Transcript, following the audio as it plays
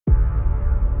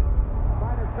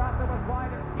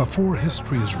Before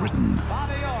history is written,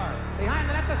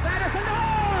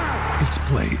 it's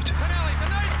played.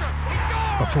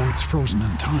 Before it's frozen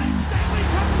in time,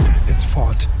 it's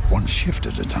fought one shift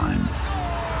at a time.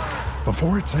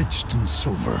 Before it's etched in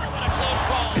silver,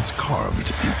 it's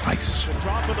carved in ice.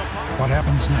 What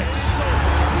happens next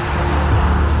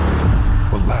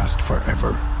will last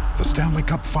forever. The Stanley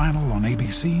Cup Final on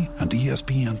ABC and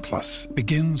ESPN Plus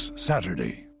begins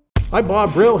Saturday. I'm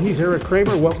Bob Brill. He's Eric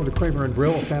Kramer. Welcome to Kramer and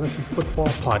Brill, a fantasy football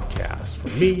podcast.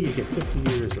 From me, you get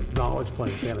 50 years of knowledge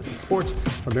playing fantasy sports.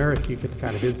 From Eric, you get the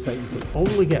kind of insight you can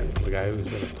only get from a guy who's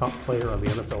been a top player on the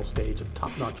NFL stage, a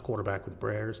top-notch quarterback with the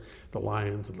Bears, the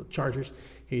Lions, and the Chargers.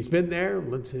 He's been there,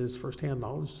 lends his firsthand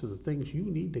knowledge to the things you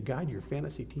need to guide your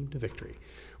fantasy team to victory.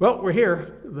 Well, we're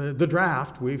here, the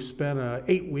draft. We've spent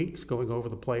 8 weeks going over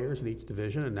the players in each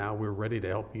division, and now we're ready to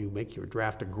help you make your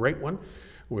draft a great one.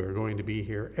 We're going to be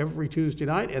here every Tuesday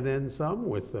night and then some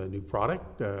with a new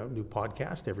product, new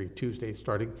podcast every Tuesday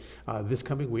starting this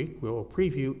coming week. We'll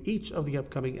preview each of the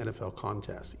upcoming NFL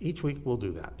contests. Each week we'll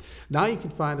do that. Now you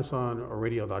can find us on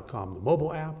radio.com, the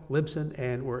mobile app, Libsyn,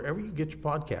 and wherever you get your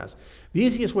podcasts. The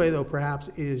easiest way, though, perhaps,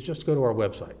 is just to go to our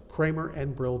website,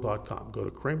 kramerandbrill.com. Go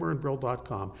to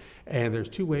kramerandbrill.com, and there's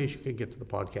 2 ways you can get to the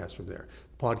podcast from there.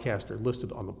 Podcasts are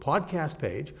listed on the podcast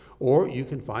page, or you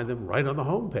can find them right on the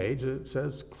home page. It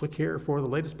says, click here for the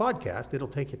latest podcast. It'll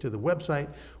take you to the website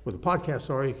where the podcasts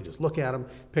are. You can just look at them,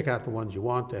 pick out the ones you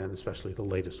want, and especially the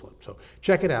latest one. So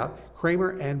check it out,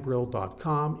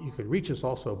 kramerandbrill.com. You can reach us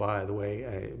also, by the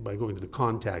way, by going to the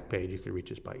contact page. You can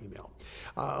reach us by email.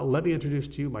 Let me introduce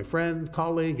to you my friend,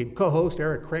 colleague, and co-host,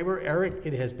 Eric Kramer. Eric,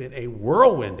 it has been a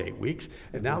whirlwind 8 weeks,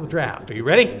 and now the draft. Are you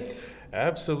ready?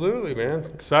 Absolutely, man. It's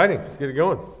exciting. Let's get it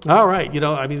going. All right. You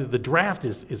know, I mean, the draft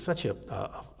is such a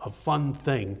fun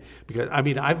thing because, I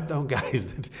mean, I've known guys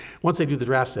that once they do the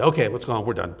draft say, okay, let's go on,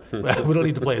 we're done. We don't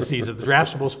need to play a season. The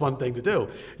draft's the most fun thing to do,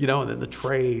 you know, and then the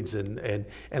trades and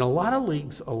a lot of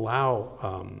leagues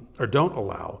allow or don't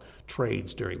allow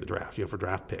trades during the draft, you know, for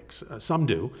draft picks. Some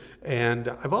do. And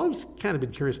I've always kind of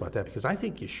been curious about that because I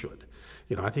think you should.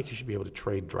 You know, I think you should be able to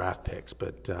trade draft picks,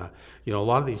 but you know, a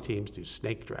lot of these teams do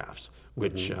snake drafts,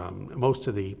 which most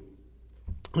of the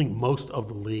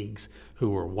leagues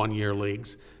who are 1 year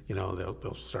leagues, you know,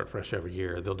 they'll start fresh every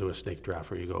year. They'll do a snake draft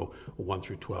where you go 1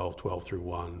 through 12, 12 through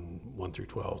 1, 1 through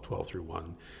 12, 12 through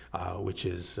 1, which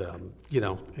is, you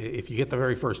know, if you get the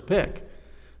very first pick,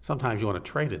 sometimes you want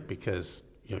to trade it because,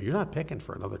 you know, you're not picking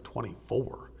for another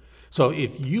 24. So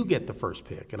if you get the first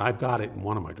pick, and I've got it in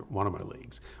one of my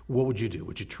leagues, what would you do?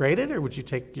 Would you trade it, or would you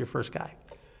take your first guy?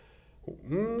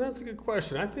 That's a good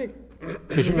question. I think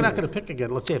because you're not going to pick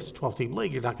again. Let's say it's a 12-team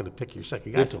league, you're not going to pick your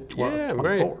second guy until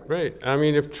 24. Right. I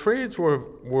mean, if trades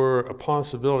were a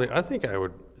possibility, I think I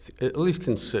would at least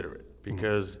consider it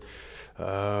because, you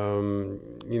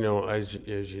know, as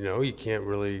you know, you can't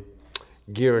really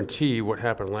guarantee what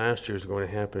happened last year is going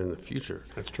to happen in the future.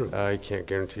 That's true. You can't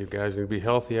guarantee a guy's going to be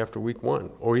healthy after week 1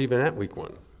 or even at week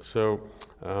 1. So,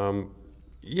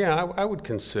 yeah, I would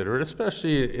consider it,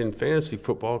 especially in fantasy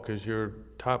football because your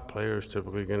top player is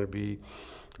typically going to be,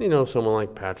 you know, someone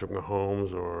like Patrick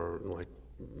Mahomes or like,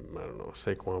 I don't know,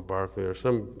 Saquon Barkley or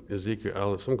some Ezekiel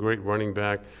Elliott, some great running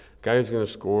back, guy who's going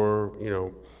to score, you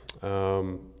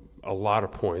know, a lot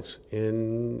of points,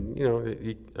 and you know,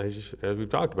 as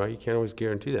we've talked about, you can't always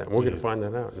guarantee that. And we're going to find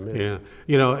that out in a minute. Yeah,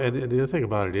 you know, and the other thing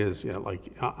about it is, you know,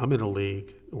 like I'm in a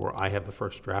league where I have the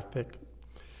first draft pick,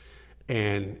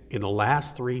 and in the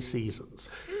last 3 seasons,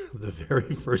 the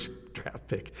very first draft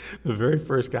pick, the very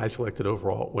first guy selected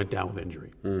overall went down with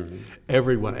injury. Mm-hmm.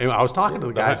 Everyone, and I was talking to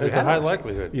the guys. It's a high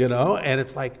likelihood, you know, and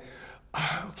it's like,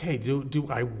 okay, do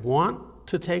I want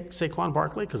to take Saquon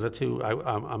Barkley because that's who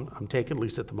I'm taking, at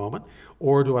least at the moment,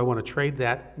 or do I want to trade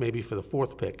that maybe for the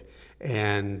 4th pick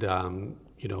and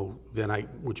you know, then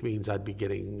which means I'd be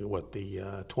getting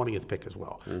the 20th pick as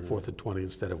well, 4th and 20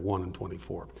 instead of 1 and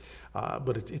 24.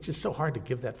 But it's just so hard to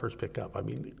give that first pick up. I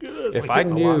mean, if I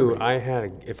knew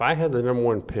if I had the number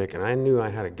 1 pick and I knew I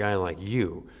had a guy like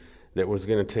you that was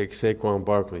going to take Saquon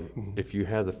Barkley, if you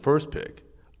had the first pick,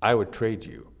 I would trade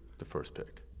you the first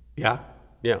pick. Yeah.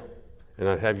 Yeah. And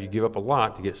I'd have you give up a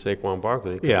lot to get Saquon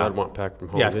Barkley because I'd want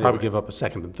Patrick Mahomes. Yeah, I'd probably give up a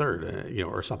 2nd and 3rd, you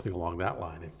know, or something along that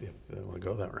line if I want to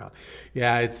go that route.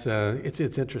 Yeah, it's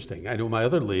interesting. I know my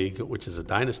other league, which is a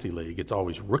dynasty league, it's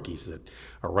always rookies that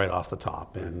are right off the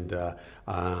top, and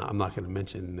I'm not going to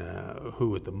mention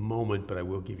who at the moment, but I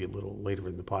will give you a little later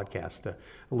in the podcast a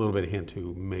little bit of hint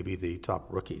who maybe the top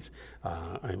rookies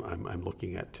I'm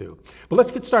looking at too. But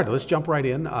let's get started. Let's jump right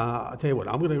in. I'll tell you what.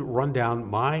 I'm going to run down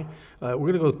my.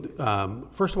 We're going to go.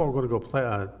 First of all, we're going to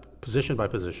go position by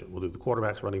position. We'll do the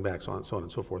quarterbacks, running backs, so on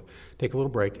and so forth. Take a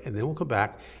little break, and then we'll come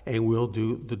back and we'll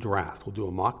do the draft. We'll do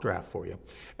a mock draft for you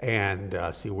and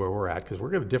see where we're at, because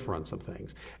we're going to differ on some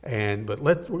things. But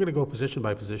we're going to go position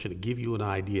by position to give you an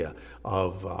idea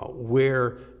of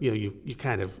where you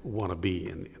kind of want to be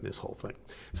in this whole thing.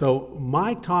 So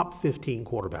my top 15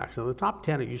 quarterbacks, and the top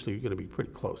 10 are usually going to be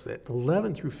pretty close. That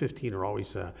 11 through 15 are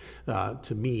always,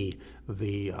 to me,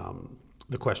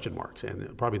 the question marks,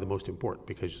 and probably the most important,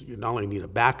 because you not only need a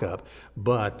backup,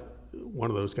 but one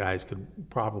of those guys could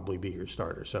probably be your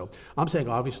starter. So I'm saying,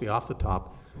 obviously, off the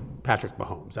top, Patrick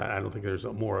Mahomes. I don't think there's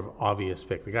a more obvious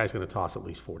pick. The guy's going to toss at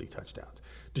least 40 touchdowns.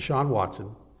 Deshaun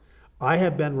Watson. I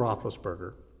have Ben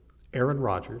Roethlisberger, Aaron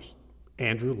Rodgers,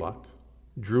 Andrew Luck,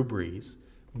 Drew Brees,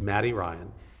 Matty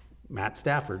Ryan, Matt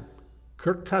Stafford,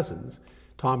 Kirk Cousins.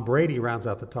 Tom Brady rounds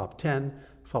out the top 10,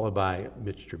 followed by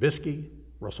Mitch Trubisky,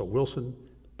 Russell Wilson,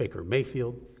 Baker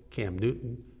Mayfield, Cam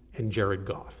Newton, and Jared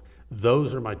Goff.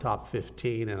 Those are my top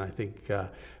 15, and I think,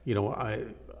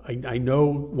 I know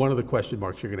one of the question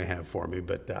marks you're going to have for me,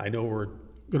 but I know we're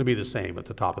going to be the same at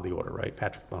the top of the order, right?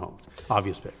 Patrick Mahomes,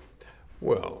 obvious pick.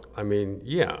 Well, I mean,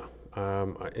 yeah.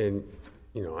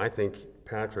 I think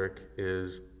Patrick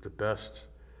is the best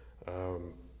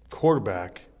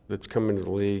quarterback that's come into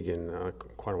the league in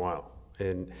quite a while.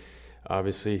 And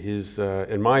obviously,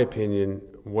 in my opinion,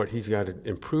 what he's got to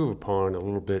improve upon a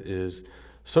little bit is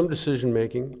some decision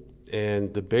making,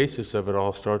 and the basis of it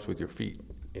all starts with your feet.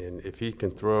 And if he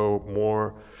can throw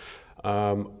more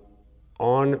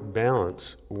on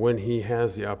balance when he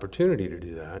has the opportunity to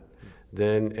do that,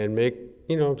 and make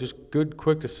just good,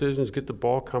 quick decisions, get the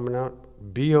ball coming out,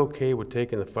 be okay with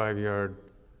taking the 5-yard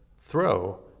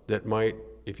throw that might,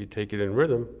 if you take it in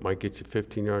rhythm, might get you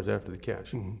 15 yards after the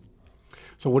catch. Mm-hmm.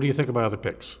 So what do you think about other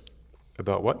picks?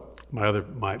 About what? My other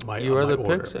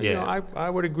picks? Yeah. I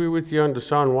would agree with you on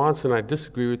Deshaun Watson. I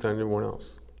disagree with anyone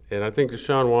else. And I think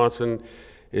Deshaun Watson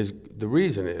the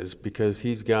reason is because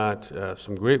he's got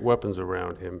some great weapons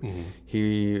around him. Mm-hmm.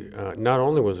 He not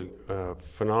only was a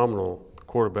phenomenal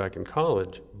quarterback in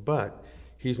college, but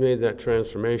he's made that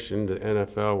transformation to the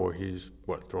NFL, where he's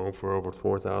thrown for over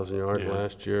 4,000 yards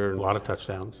last year. And a lot of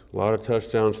touchdowns. A lot of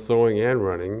touchdowns, throwing and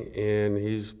running, and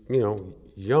he's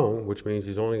young, which means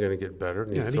he's only going to get better.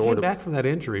 And he came back from that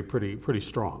injury pretty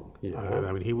strong. Yeah.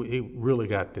 I mean, he really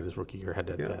got in his rookie year, had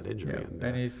that injury. Yeah.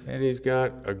 And he's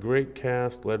got a great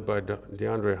cast led by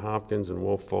DeAndre Hopkins and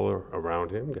Will Fuller around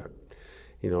him. Got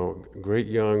great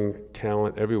young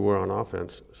talent everywhere on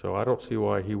offense. So I don't see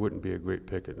why he wouldn't be a great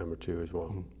pick at number 2 as well.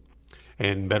 Mm-hmm.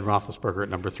 And Ben Roethlisberger at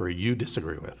number 3, you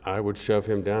disagree with? I would shove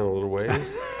him down a little ways.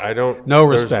 I don't. No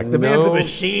respect. The man's a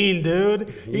machine,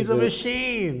 dude. He's a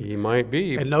machine. He might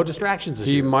be. And no distractions this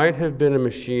year. He might have been a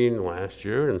machine last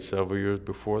year and several years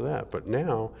before that. But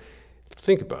now,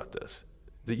 think about this: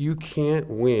 that you can't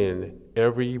win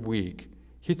every week.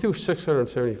 He threw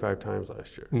 675 times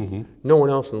last year. Mm-hmm. No one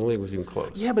else in the league was even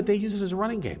close. Yeah, but they use it as a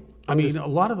running game. I mean, a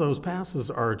lot of those passes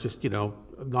are just,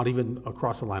 not even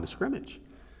across the line of scrimmage.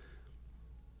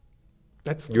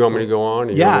 You want me to go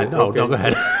on? No, go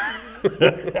ahead.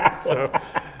 So,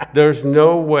 there's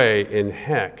no way in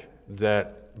heck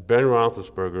that Ben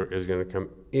Roethlisberger is going to come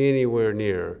anywhere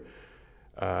near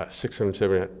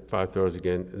 675 throws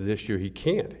again this year. He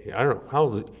can't. I don't know. How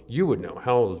old you would know.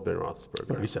 How old is Ben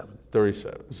Roethlisberger?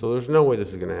 37. So there's no way this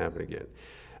is going to happen again.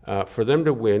 For them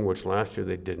to win, which last year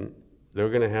they didn't, they're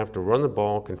going to have to run the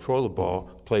ball, control the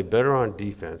ball, play better on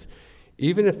defense.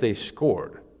 Even if they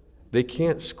scored, they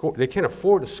can't score. They can't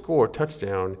afford to score a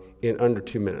touchdown in under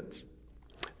 2 minutes.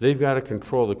 They've got to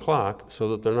control the clock so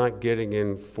that they're not getting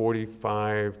in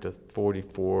 45 to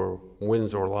 44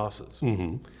 wins or losses.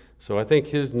 Mm-hmm. So I think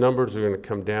his numbers are going to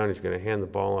come down. He's going to hand the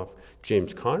ball off.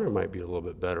 James Conner might be a little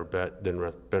bit better bet than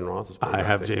Ben Roethlisberger. I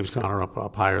have James Conner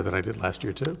up higher than I did last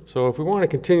year too. So if we want to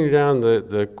continue down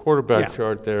the quarterback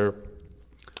chart there,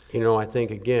 I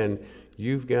think again,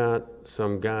 you've got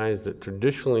some guys that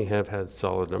traditionally have had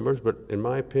solid numbers, but in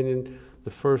my opinion,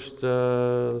 the first,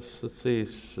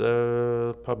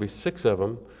 probably 6 of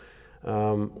them,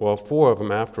 4 of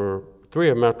them after, 3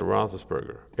 of them after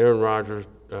Roethlisberger. Aaron Rodgers,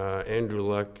 Andrew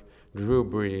Luck, Drew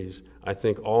Brees, I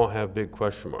think all have big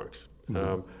question marks.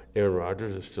 Mm-hmm. Aaron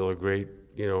Rodgers is still a great,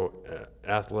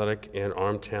 athletic and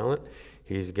arm talent.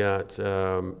 He's got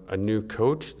a new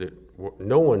coach that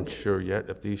no one's sure yet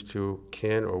if these two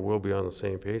can or will be on the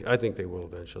same page. I think they will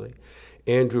eventually.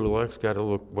 Andrew Luck's got a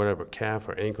little, calf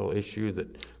or ankle issue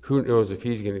that who knows if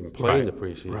he's going to even play in the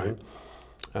preseason.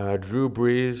 Right. Drew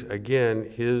Brees, again,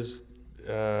 his,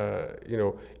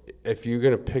 if you're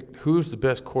going to pick who's the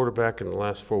best quarterback in the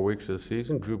last 4 weeks of the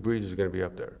season, Drew Brees is going to be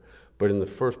up there. But in the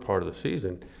first part of the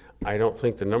season, I don't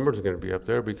think the numbers are going to be up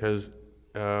there because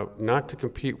not to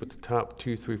compete with the top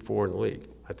 2, 3, 4 in the league.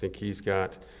 I think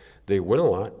they win a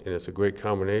lot, and it's a great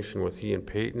combination with he and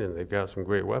Peyton, and they've got some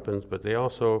great weapons, but they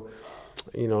also,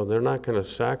 they're not going to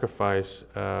sacrifice,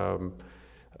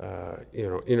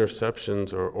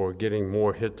 interceptions or getting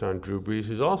more hits on Drew Brees,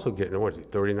 who's also getting,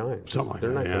 39?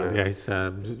 Something like that. Yeah, he's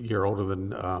a year older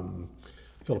than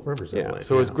Phillip Rivers.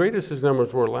 So as great as his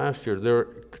numbers were last year, they're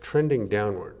trending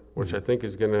downward, which I think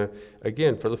is going to,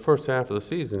 again, for the first half of the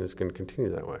season, is going to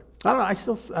continue that way. I don't know.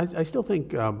 I still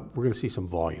think we're going to see some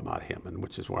volume out of him, and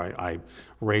which is why I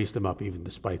raised him up even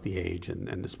despite the age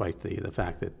and despite the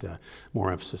fact that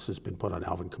more emphasis has been put on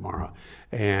Alvin Kamara.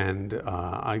 And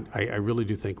I really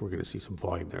do think we're going to see some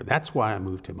volume there. That's why I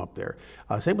moved him up there.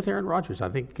 Same with Aaron Rodgers. I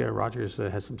think Rodgers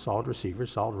has some solid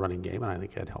receivers, solid running game, and I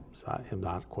think that helps him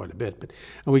out quite a bit. But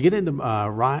when we get into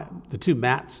the two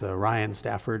Matts, Ryan,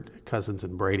 Stafford, Cousins,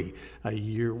 and Brady,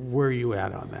 where are you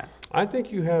at on that? I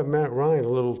think you have Matt Ryan a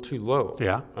little too low.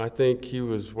 Yeah. I think he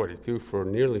threw for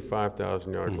nearly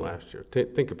 5,000 yards last year.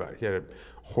 Think about it. He had a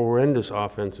horrendous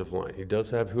offensive line. He does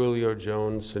have Julio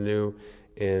Jones, Sanu,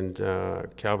 and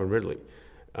Calvin Ridley.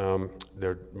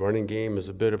 Their running game is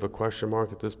a bit of a question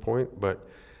mark at this point, but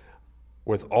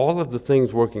with all of the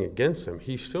things working against him,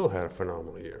 he still had a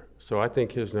phenomenal year. So I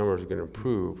think his numbers are going to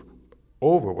improve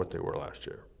over what they were last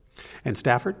year. And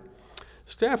Stafford?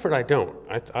 Stafford, I don't.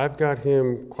 I've got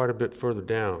him quite a bit further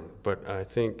down, but I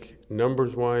think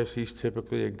numbers-wise, he's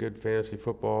typically a good fantasy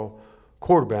football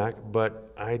quarterback.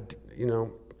 But I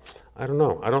don't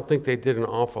know. I don't think they did an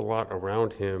awful lot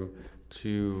around him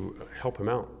to help him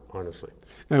out, honestly.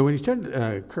 Now, when you turned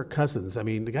Kirk Cousins, I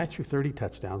mean, the guy threw 30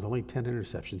 touchdowns, only 10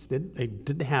 interceptions. He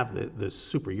didn't have the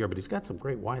super year, but he's got some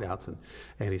great wideouts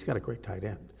and he's got a great tight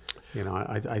end.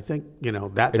 I think that's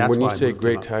why. And when you say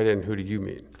great tight end, who do you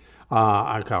mean?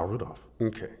 Kyle Rudolph.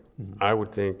 Okay. I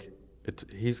would think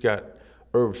he's got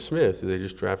Irv Smith, who they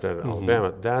just drafted out of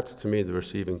Alabama. That's, to me, the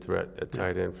receiving threat at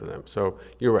tight end for them. So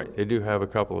you're right. They do have a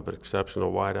couple of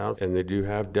exceptional wideouts, and they do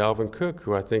have Dalvin Cook,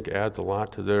 who I think adds a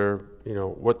lot to their,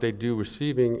 what they do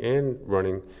receiving and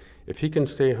running. If he can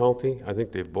stay healthy, I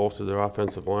think they've bolstered their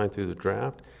offensive line through the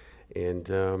draft.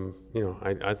 And,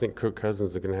 I think Kirk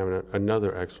Cousins is going to have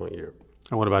another excellent year.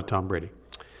 And what about Tom Brady?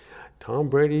 Tom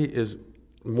Brady is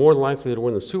more likely to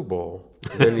win the Super Bowl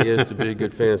than he is to be a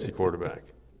good fantasy quarterback.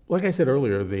 Like I said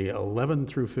earlier, the 11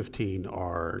 through 15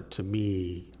 are, to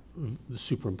me, the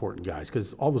super important guys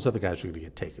because all those other guys are going to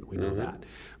get taken. We know that.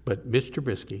 But Mitch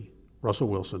Trubisky, Russell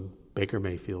Wilson, Baker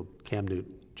Mayfield, Cam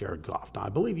Newton, Jared Goff. Now, I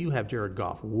believe you have Jared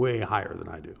Goff way higher than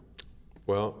I do.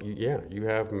 Well, yeah, you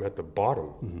have him at the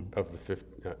bottom of the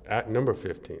at number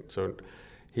 15. So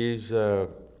he's,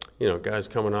 guys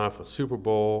coming off a Super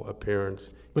Bowl appearance.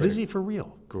 But is he for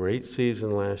real? Great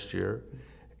season last year.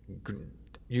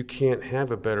 You can't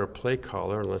have a better play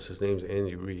caller unless his name's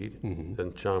Andy Reid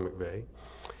than Sean McVay.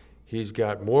 He's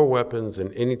got more weapons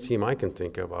than any team I can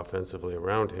think of offensively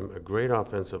around him, a great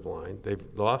offensive line. They've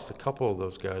lost a couple of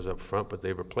those guys up front, but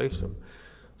they've replaced them.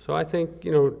 So I think,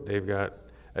 they've got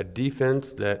a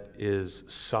defense that is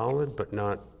solid but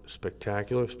not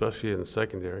spectacular, especially in the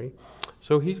secondary.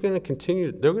 So he's going to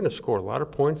continue. They're going to score a lot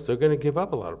of points. They're going to give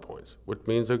up a lot of points, which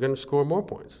means they're going to score more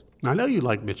points. I know you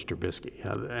like Mitch Trubisky,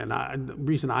 and the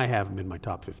reason I have him in my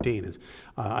top 15 is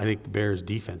I think the Bears'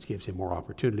 defense gives him more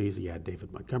opportunities. He had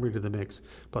David Montgomery to the mix,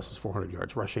 plus his 400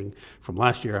 yards rushing from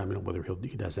last year. I mean, whether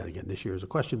he does that again this year is a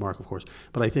question mark, of course.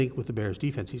 But I think with the Bears'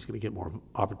 defense, he's going to get more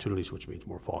opportunities, which means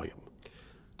more volume.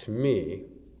 To me,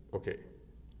 okay,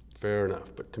 fair enough.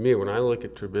 But to me, when I look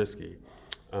at Trubisky,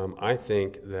 I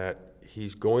think that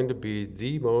he's going to be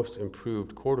the most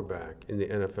improved quarterback in the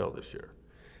NFL this year.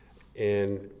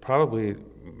 And probably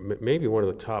maybe one of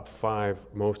the top 5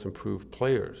 most improved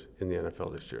players in the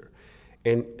NFL this year.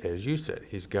 And as you said,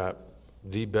 he's got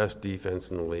the best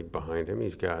defense in the league behind him.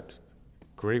 He's got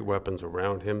great weapons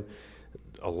around him.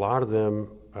 A lot of them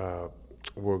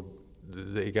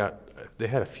they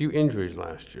had a few injuries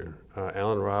last year.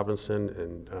 Allen Robinson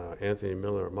and Anthony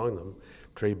Miller among them.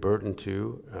 Trey Burton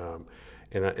too.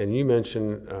 And you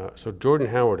mentioned, so Jordan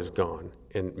Howard is gone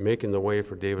and making the way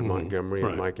for David Montgomery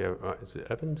and Mike is it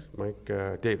Evans? Mike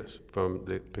Davis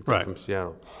picked up from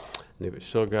Seattle. And they've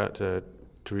still got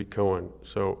Tariq Cohen.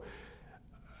 So,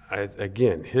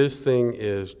 again, his thing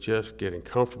is just getting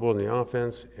comfortable in the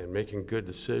offense and making good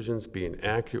decisions, being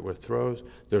accurate with throws.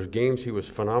 There's games he was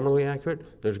phenomenally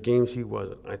accurate. There's games he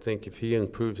wasn't. I think if he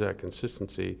improves that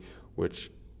consistency,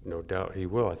 which no doubt he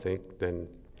will, I think, then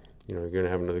you're going to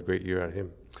have another great year out of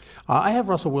him. I have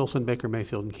Russell Wilson, Baker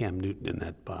Mayfield, and Cam Newton in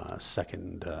that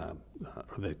second or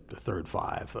the third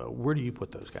five. Where do you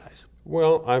put those guys?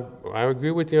 Well, I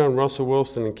agree with you on Russell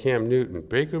Wilson and Cam Newton.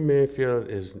 Baker Mayfield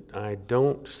I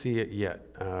don't see it yet.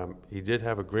 He did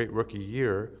have a great rookie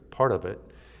year, part of it,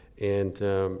 and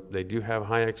they do have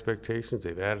high expectations.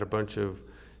 They've added a bunch of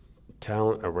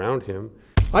talent around him.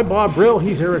 I'm Bob Brill.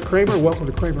 He's Eric Kramer. Welcome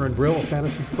to Kramer and Brill, a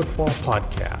fantasy football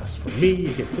podcast. From me, you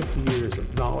get 50 years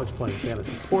of knowledge playing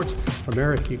fantasy sports. From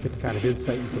Eric, you get the kind of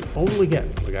insight you can only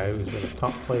get from a guy who's been a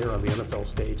top player on the NFL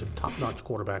stage, a top-notch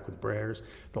quarterback with the Bears,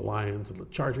 the Lions, and the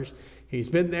Chargers. He's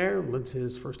been there, lends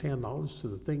his firsthand knowledge to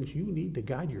the things you need to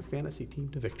guide your fantasy team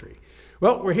to victory.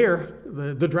 Well, we're here,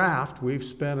 the draft. We've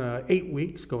spent 8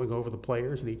 weeks going over the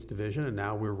players in each division, and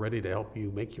now we're ready to help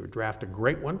you make your draft a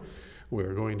great one.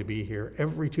 We're going to be here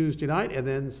every Tuesday night and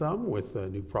then some with a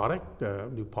new product,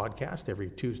 new podcast every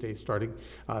Tuesday starting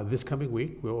this coming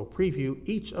week. We'll preview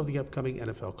each of the upcoming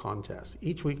NFL contests.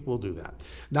 Each week we'll do that.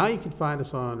 Now you can find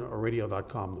us on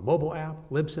radio.com, the mobile app,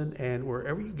 Libsyn, and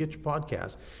wherever you get your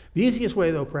podcasts. The easiest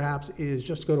way, though, perhaps, is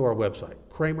just to go to our website,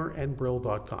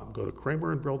 kramerandbrill.com. Go to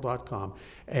kramerandbrill.com,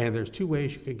 and there's 2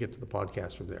 ways you can get to the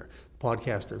podcast from there.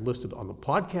 Podcasts are listed on the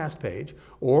podcast page,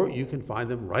 or you can find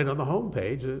them right on the home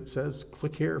page. It says,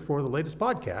 click here for the latest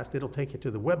podcast. It'll take you to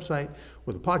the website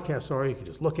where the podcasts are. You can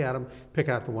just look at them, pick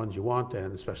out the ones you want,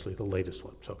 and especially the latest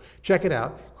one. So check it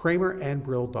out,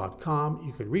 kramerandbrill.com.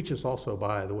 You can reach us also,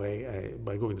 by the way,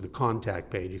 by going to the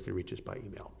contact page. You can reach us by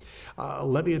email.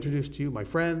 Let me introduce to you my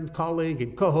friend, colleague,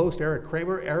 and co-host, Eric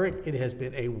Kramer. Eric, it has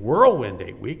been a whirlwind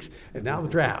 8 weeks, and now the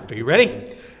draft. Are you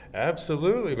ready?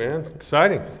 Absolutely, man. It's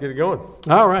exciting. Let's get it going.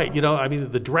 All right.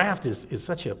 The draft is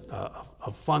such a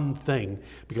fun thing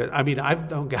because,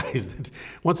 I've known guys that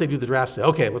once they do the draft say,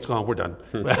 okay, let's go on, we're done.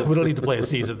 We don't need to play a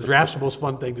season. The draft's the most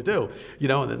fun thing to do,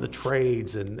 and then the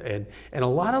trades and a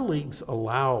lot of leagues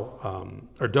allow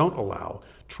or don't allow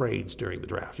trades during the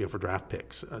draft, for draft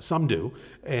picks. Some do.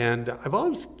 And I've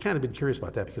always kind of been curious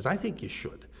about that because I think you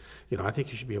should. I think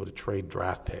you should be able to trade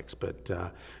draft picks, but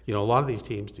a lot of these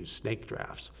teams do snake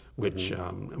drafts, which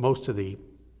most of the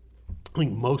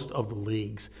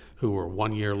leagues who are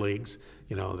 1-year leagues,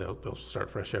 they'll start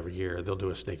fresh every year. They'll do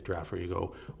a snake draft where you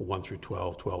go 1 through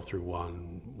 12, 12 through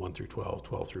 1, 1 through 12,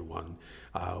 12 through 1,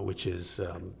 which is,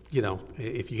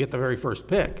 if you get the very first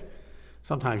pick,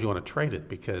 sometimes you want to trade it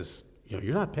because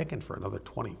you're not picking for another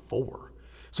 24.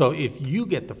 So if you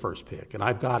get the first pick, and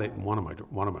I've got it in one of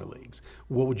my leagues,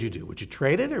 what would you do? Would you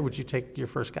trade it, or would you take your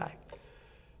first guy?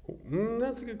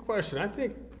 That's a good question. I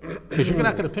think because you're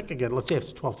not going to pick again. Let's say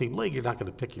it's a 12-team league, you're not going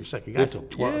to pick your second guy until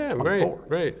 24. Yeah,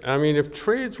 right. If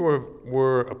trades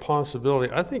were a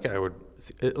possibility, I think I would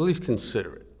at least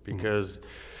consider it because,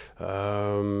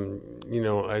 as you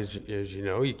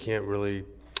know, you can't really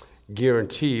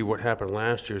guarantee what happened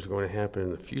last year is going to happen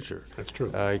in the future. That's true.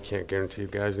 You can't guarantee a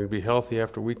guy's going to be healthy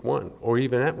after week 1 or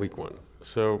even at week 1.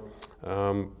 So,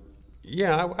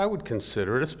 I would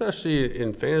consider it, especially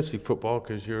in fantasy football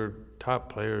because your top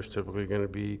player is typically going to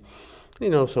be,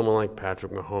 someone like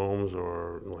Patrick Mahomes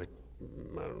or like,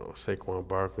 Saquon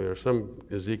Barkley or some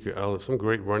Ezekiel Elliott, some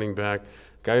great running back,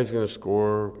 guy who's going to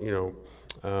score,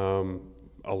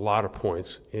 a lot of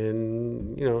points,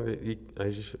 and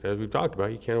as we've talked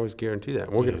about, you can't always guarantee that.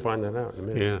 And we're going to find that out in a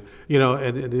minute. Yeah,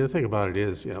 and the other thing about it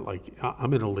is,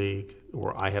 I'm in a league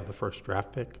where I have the first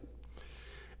draft pick,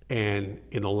 and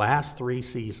in the last 3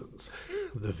 seasons,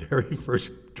 the very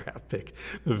first draft pick,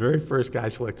 the very first guy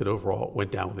selected overall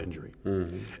went down with injury.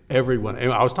 Mm-hmm. Everyone,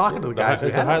 and I was talking to the guys.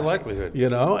 It's a high likelihood,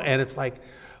 and it's like,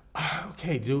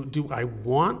 okay, do I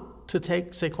want to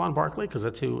take Saquon Barkley because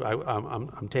that's who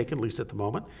I'm taking, at least at the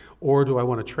moment, or do I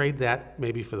want to trade that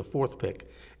maybe for the 4th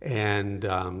pick, and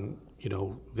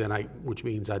which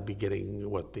means I'd be getting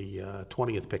the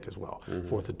 20th pick as well,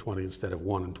 4th and 20 instead of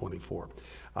 1 and 24.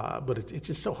 But it's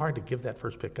just so hard to give that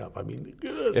first pick up.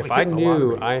 If I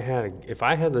knew if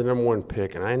I had the number 1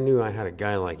 pick and I knew I had a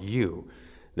guy like you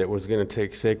that was going to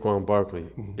take Saquon Barkley,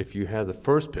 if you had the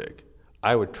first pick,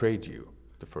 I would trade you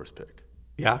the first pick.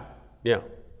 Yeah. Yeah.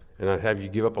 And I'd have you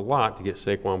give up a lot to get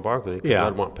Saquon Barkley because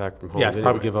I'd want Patrick Mahomes. Yeah, I'd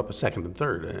probably give up a 2nd and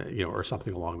 3rd, or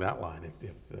something along that line if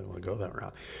I want to go that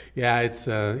route. Yeah, it's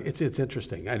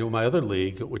interesting. I know my other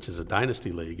league, which is a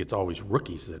dynasty league, it's always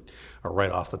rookies that are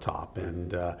right off the top.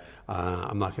 And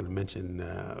I'm not going to mention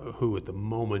who at the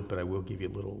moment, but I will give you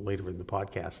a little later in the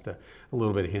podcast a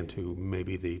little bit of hint who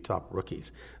maybe the top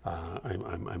rookies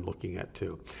I'm looking at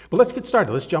too. But let's get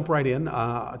started. Let's jump right in.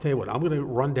 I'll tell you what, I'm going to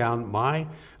run down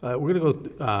we're going to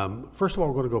go, first of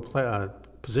all, we're going to go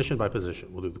position by position.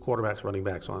 We'll do the quarterbacks, running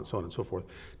backs, so on and so forth.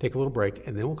 Take a little break,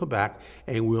 and then we'll come back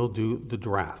and we'll do the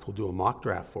draft. We'll do a mock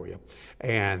draft for you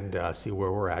and see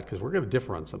where we're at, because we're going to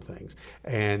differ on some things.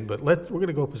 But we're going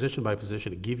to go position by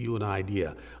position to give you an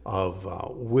idea of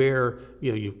where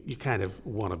you kind of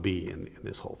want to be in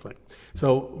this whole thing.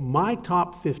 So my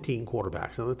top 15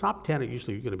 quarterbacks, and the top 10 are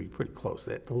usually going to be pretty close.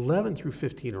 That 11 through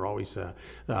 15 are always,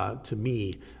 to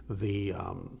me,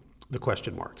 the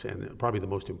question marks, and probably the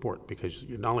most important, because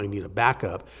you not only need a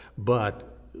backup,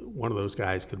 but one of those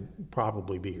guys could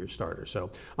probably be your starter. So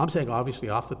I'm saying, obviously,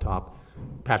 off the top,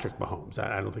 Patrick Mahomes.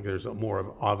 I don't think there's a more of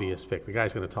an obvious pick. The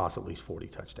guy's going to toss at least 40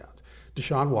 touchdowns.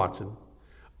 Deshaun Watson.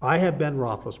 I have Ben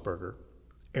Roethlisberger,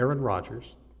 Aaron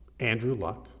Rodgers, Andrew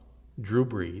Luck, Drew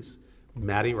Brees,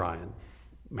 Matty Ryan,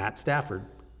 Matt Stafford,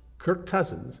 Kirk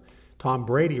Cousins. Tom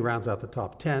Brady rounds out the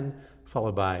top 10,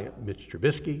 followed by Mitch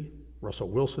Trubisky, Russell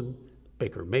Wilson,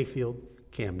 Baker Mayfield,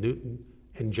 Cam Newton,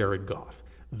 and Jared Goff.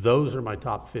 Those are my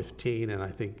top 15, and I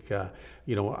think,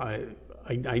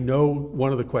 I know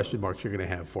one of the question marks you're going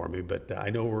to have for me, but I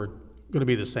know we're going to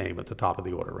be the same at the top of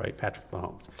the order, right? Patrick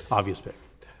Mahomes, obvious pick.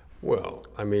 Well,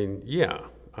 I mean, yeah.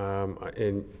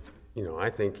 I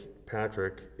think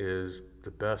Patrick is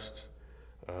the best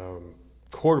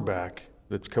quarterback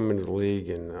that's come into the league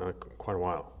in quite a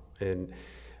while. And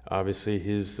obviously,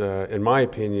 in my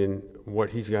opinion, what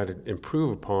he's got to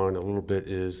improve upon a little bit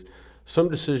is some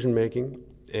decision making,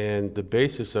 and the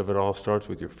basis of it all starts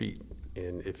with your feet.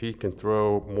 And if he can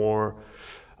throw more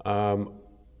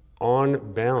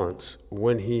on balance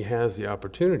when he has the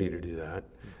opportunity to do that,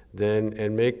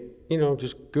 and make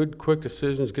just good, quick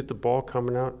decisions, get the ball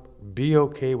coming out, be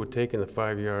okay with taking the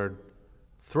 5-yard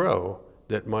throw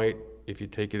that might, if you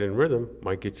take it in rhythm,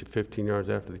 might get you 15 yards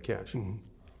after the catch. Mm-hmm.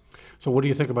 So what do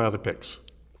you think about other picks?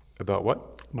 About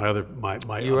what? My other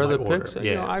picks?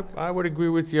 Yeah. I would agree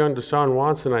with you on Deshaun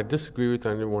Watson. I disagree with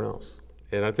anyone else.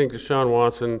 And I think Deshaun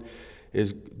Watson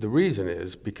the reason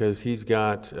is because he's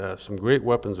got some great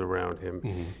weapons around him.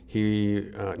 Mm-hmm.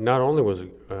 He not only was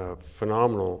a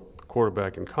phenomenal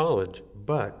quarterback in college,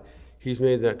 but he's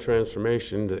made that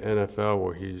transformation to NFL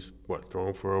where he's,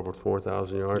 thrown for over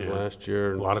 4,000 yards last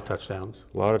year. And a lot of touchdowns.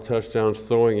 A lot of touchdowns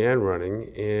throwing and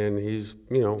running. And he's,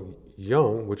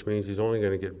 young, which means he's only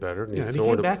going to get better. And he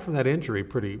came back from that injury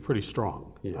pretty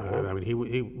strong. Yeah. He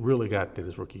really got, in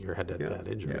his rookie year, had that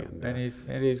injury. Yeah.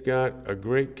 And he's got a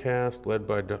great cast led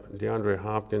by DeAndre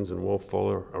Hopkins and Will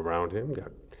Fuller around him.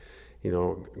 Got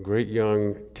great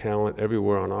young talent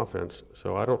everywhere on offense.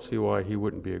 So I don't see why he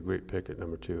wouldn't be a great pick at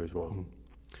number 2 as well. Mm-hmm.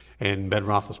 And Ben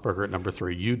Roethlisberger at number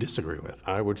 3, you disagree with?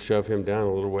 I would shove him down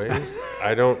a little ways.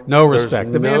 I don't. No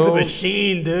respect. The man's a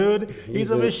machine, dude.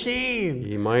 He's a machine.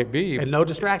 He might be. And no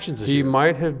distractions this He year.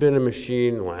 might have been a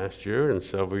machine last year and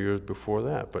several years before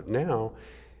that. But now,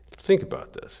 think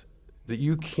about this: that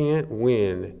you can't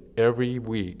win every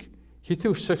week. He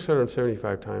threw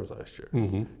 675 times last year.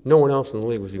 Mm-hmm. No one else in the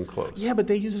league was even close. Yeah, but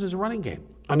they use it as a running game.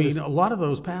 I mean, a lot of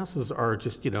those passes are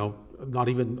just, not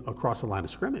even across the line of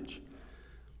scrimmage.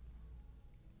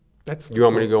 You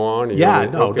want me to go on?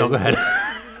 No, go ahead.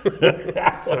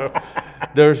 So,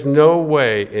 there's no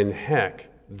way in heck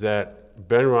that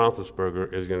Ben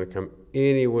Roethlisberger is going to come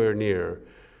anywhere near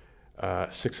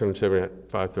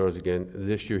 675 throws again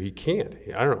this year. He can't.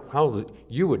 I don't know. How old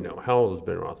you would know. How old is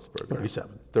Ben Roethlisberger?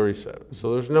 37.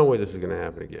 So there's no way this is going to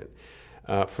happen again.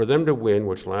 For them to win,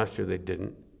 which last year they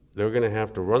didn't, they're going to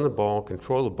have to run the ball,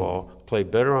 control the ball, play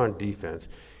better on defense.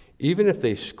 Even if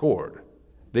they scored,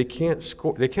 they can't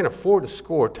score. They can't afford to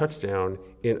score a touchdown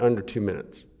in under 2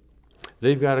 minutes.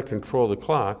 They've got to control the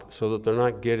clock so that they're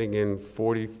not getting in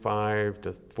 45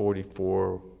 to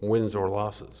 44 wins or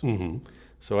losses. Mm-hmm.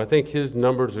 So I think his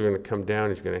numbers are going to come down.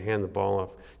 He's going to hand the ball off.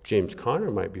 James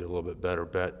Conner might be a little bit better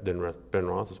bet than Ben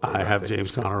Roethlisberger. I have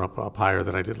James Conner up higher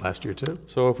than I did last year too.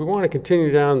 So if we want to continue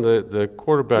down the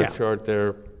quarterback chart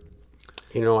there,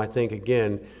 I think,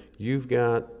 again, you've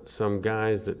got some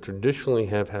guys that traditionally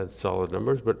have had solid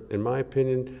numbers, but in my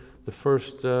opinion, the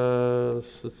first,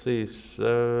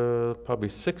 probably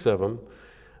 6 of them,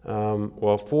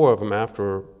 4 of them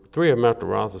after, 3 of them after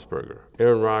Roethlisberger.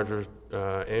 Aaron Rodgers,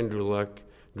 Andrew Luck,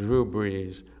 Drew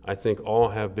Brees, I think all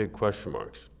have big question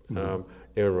marks. Mm-hmm.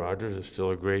 Aaron Rodgers is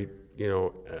still a great,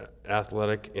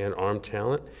 athletic and arm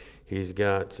talent. He's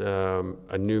got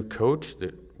a new coach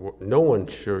that no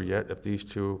one's sure yet if these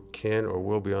two can or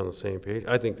will be on the same page.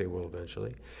 I think they will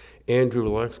eventually. Andrew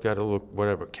Luck's got a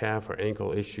little, calf or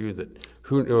ankle issue that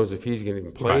who knows if he's going to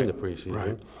even play in the preseason.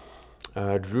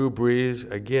 Right. Drew Brees,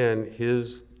 again,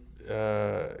 his,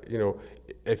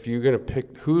 if you're going to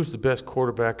pick who's the best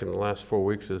quarterback in the last 4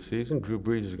 weeks of the season, Drew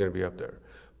Brees is going to be up there.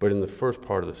 But in the first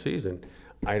part of the season,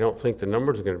 I don't think the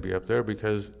numbers are going to be up there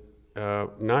because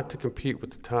not to compete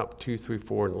with the top 2, 3,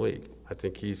 4 in the league. I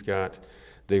think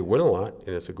they win a lot,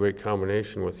 and it's a great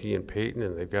combination with he and Peyton,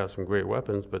 and they've got some great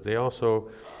weapons, but they also,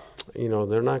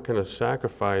 they're not going to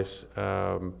sacrifice,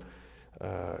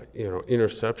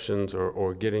 interceptions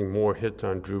or getting more hits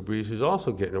on Drew Brees, who's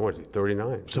also getting,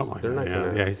 39? Something like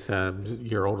that. Yeah, he's a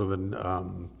year older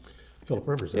than Phillip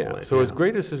Rivers. So as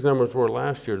great as his numbers were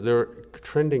last year, they're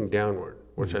trending downward,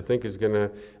 which I think is going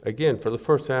to, again, for the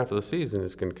first half of the season,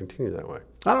 is going to continue that way.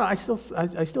 I don't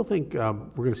know. I still think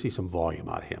we're going to see some volume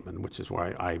out of him, and which is why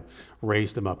I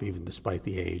raised him up even despite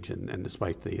the age and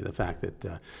despite the fact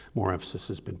that more emphasis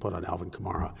has been put on Alvin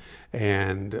Kamara.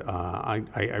 And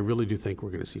I really do think we're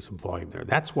going to see some volume there.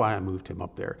 That's why I moved him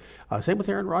up there. Same with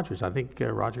Aaron Rodgers. I think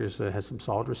Rodgers has some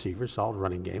solid receivers, solid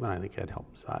running game, and I think that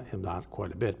helps him out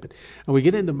quite a bit. But when we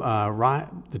get into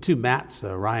the two Matts,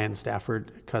 Ryan,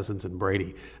 Stafford, Cousins, and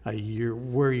Brady,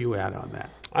 where are you at on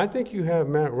that? I think you have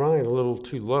Matt Ryan a little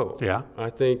too low. Yeah. I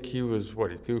think he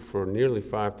threw for nearly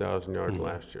 5,000 yards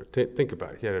last year. Think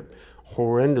about it. He had a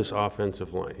horrendous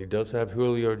offensive line. He does have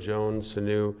Julio Jones,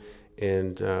 Sanu,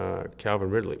 and Calvin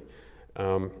Ridley.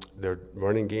 Their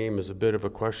running game is a bit of a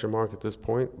question mark at this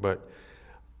point, but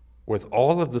with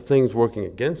all of the things working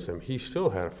against him, he still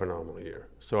had a phenomenal year.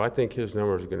 So I think his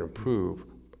numbers are going to improve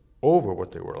over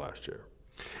what they were last year.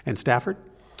 And Stafford?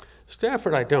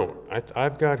 Stafford, I don't.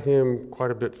 I've got him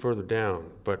quite a bit further down,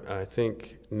 but I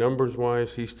think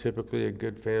numbers-wise, he's typically a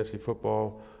good fantasy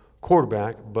football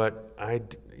quarterback. But I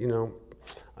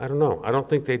don't know. I don't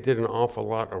think they did an awful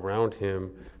lot around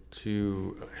him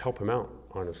to help him out,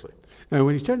 honestly. Now,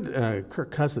 when you turned Kirk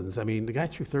Cousins, I mean, the guy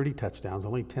threw 30 touchdowns,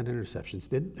 only 10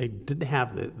 interceptions. He didn't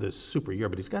have the super year,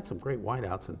 but he's got some great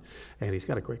wideouts and he's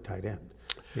got a great tight end.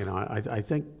 I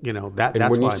think that. And that's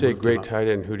when why you say great tight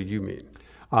end, who do you mean?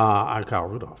 Kyle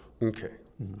Rudolph. Okay.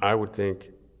 I would think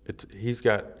he's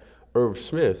got Irv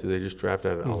Smith, who they just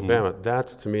drafted out of Alabama.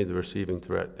 That's, to me, the receiving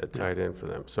threat at tight end for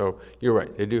them. So you're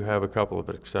right. They do have a couple of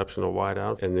exceptional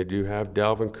wideouts, and they do have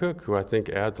Dalvin Cook, who I think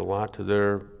adds a lot to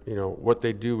their, what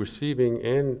they do receiving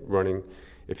and running.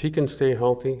 If he can stay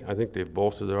healthy, I think they've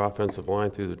bolstered their offensive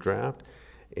line through the draft.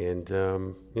 And,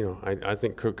 I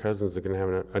think Kirk Cousins is going to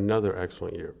have another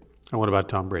excellent year. And what about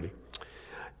Tom Brady?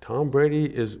 Tom Brady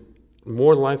is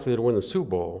more likely to win the Super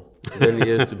Bowl than he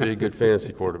is to be a good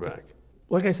fantasy quarterback.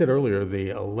 Like I said earlier, the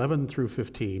 11 through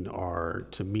 15 are,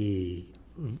 to me,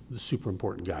 the super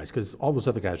important guys because all those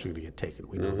other guys are going to get taken.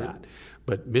 We know that.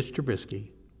 But Mitch Trubisky,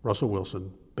 Russell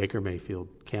Wilson, Baker Mayfield,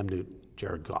 Cam Newton,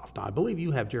 Jared Goff. Now, I believe you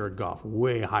have Jared Goff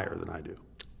way higher than I do.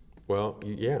 Well,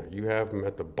 yeah, you have him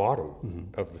at the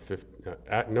bottom of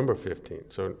at number 15.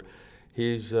 So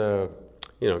he's,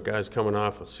 guys coming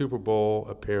off a Super Bowl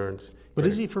appearance. But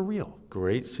is he for real?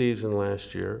 Great season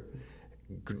last year.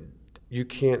 You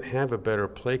can't have a better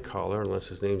play caller unless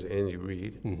his name's Andy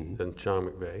Reid than Sean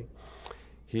McVay.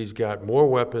 He's got more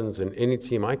weapons than any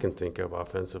team I can think of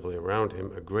offensively around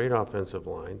him, a great offensive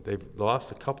line. They've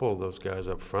lost a couple of those guys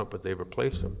up front, but they've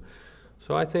replaced them.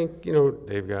 So I think,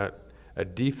 they've got a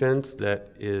defense that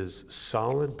is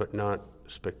solid but not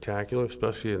spectacular,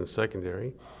 especially in the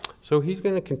secondary. So he's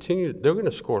going to continue. They're going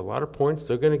to score a lot of points.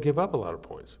 They're going to give up a lot of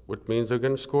points, which means they're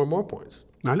going to score more points.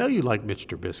 I know you like Mitch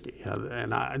Trubisky,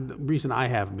 and the reason I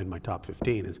have him in my top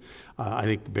 15 is I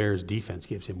think the Bears' defense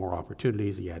gives him more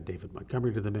opportunities. He had David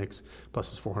Montgomery to the mix, plus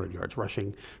his 400 yards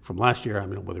rushing from last year. I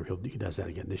mean, whether he does that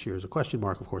again this year is a question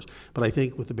mark, of course. But I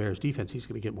think with the Bears' defense, he's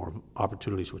going to get more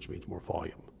opportunities, which means more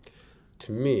volume.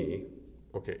 To me,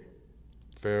 okay,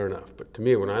 fair enough. But to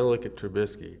me, when I look at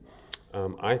Trubisky,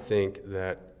 I think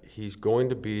that he's going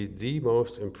to be the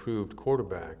most improved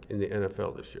quarterback in the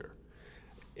NFL this year.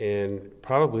 And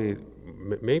probably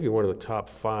maybe one of the top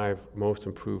 5 most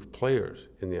improved players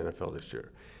in the NFL this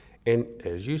year. And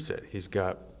as you said, he's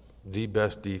got the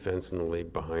best defense in the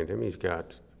league behind him. He's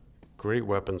got great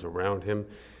weapons around him.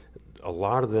 A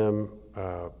lot of them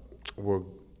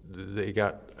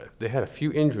they had a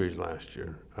few injuries last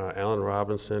year. Allen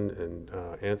Robinson and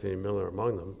Anthony Miller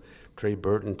among them. Trey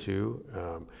Burton too.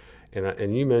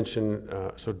 And you mentioned,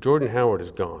 so Jordan Howard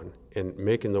is gone and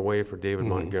making the way for David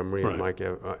Montgomery and Mike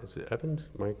is it Evans?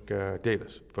 Mike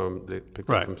Davis picked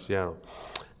up from Seattle.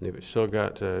 And they've still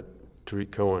got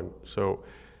Tariq Cohen. So,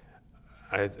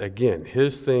 again,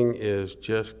 his thing is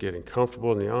just getting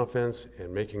comfortable in the offense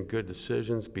and making good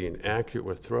decisions, being accurate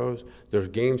with throws. There's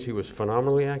games he was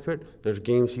phenomenally accurate. There's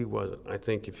games he wasn't. I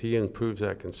think if he improves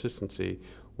that consistency,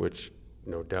 which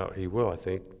no doubt he will, I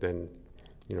think, then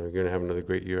you're going to have another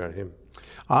great year out of him.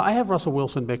 I have Russell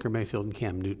Wilson, Baker Mayfield, and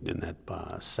Cam Newton in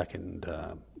that second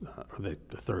or the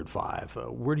third five.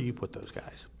 Where do you put those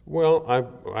guys? Well,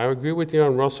 I agree with you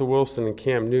on Russell Wilson and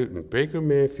Cam Newton. Baker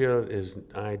Mayfield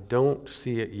I don't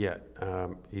see it yet.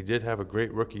 He did have a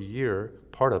great rookie year,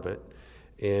 part of it,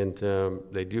 and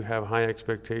they do have high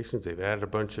expectations. They've added a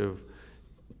bunch of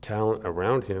talent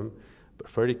around him. But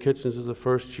Freddie Kitchens is a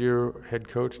first-year head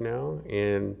coach now,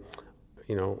 and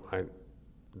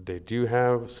they do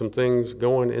have some things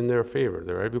going in their favor.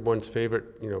 They're everyone's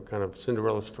favorite, kind of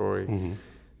Cinderella story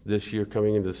this year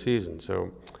coming into the season.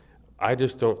 So I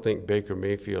just don't think Baker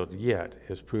Mayfield yet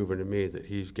has proven to me that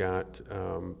he's got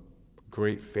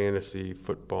great fantasy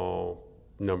football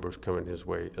numbers coming his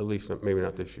way, at least maybe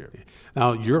not this year.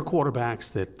 Now, your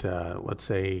quarterbacks that, let's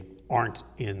say, aren't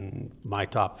in my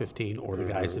top 15 or the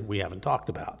guys that we haven't talked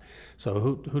about.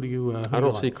 So who do you I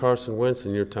don't see Carson Wentz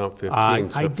in your top 15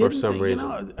 for some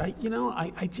reason.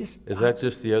 I just... Is that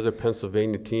just the other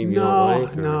Pennsylvania team you don't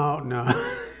like? No.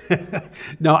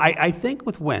 No, I think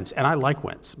with Wentz, and I like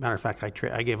Wentz. Matter of fact,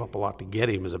 I gave up a lot to get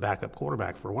him as a backup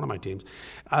quarterback for one of my teams,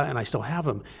 and I still have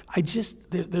him.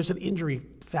 There's an injury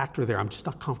factor there I'm just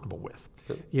not comfortable with.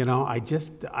 I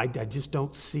just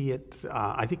don't see it.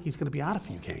 I think he's going to be out a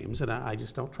few games, and I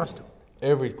just don't trust him.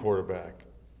 Every quarterback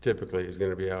typically is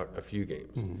going to be out a few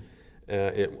games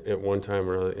at one time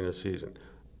or another in a season.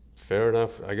 Fair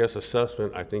enough, I guess,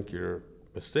 assessment. I think you're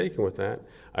mistaken with that.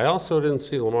 I also didn't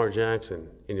see Lamar Jackson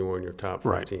anywhere in your top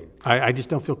 15. Right. I just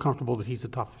don't feel comfortable that he's a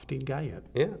top 15 guy yet.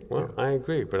 Yeah, well, I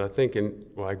agree, but I think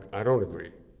I don't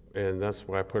agree, and that's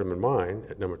why I put him in mine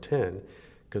at number 10.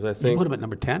 Because I think you put him at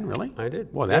number 10, really? I did.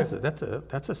 Well, I think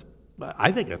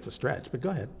that's a stretch, but go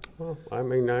ahead. Well, I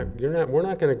mean, we're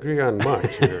not going to agree on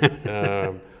much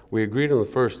here. We agreed on the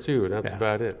first two, and that's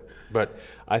about it. But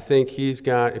I think he's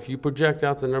got, if you project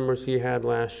out the numbers he had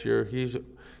last year, he's,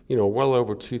 well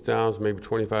over 2,000, maybe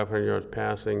 2,500 yards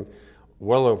passing,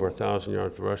 well over 1,000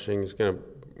 yards rushing. He's going to,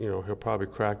 he'll probably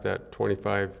crack that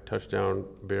 25 touchdown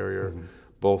barrier.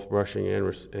 Both rushing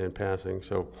and passing.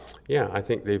 So, I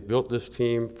think they've built this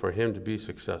team for him to be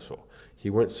successful.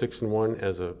 He went 6-1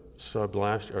 as a sub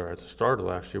last year, or as a starter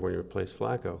last year when he replaced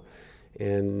Flacco,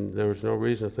 and there was no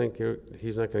reason to think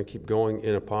he's not going to keep going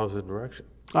in a positive direction.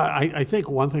 I think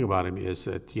one thing about him is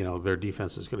that their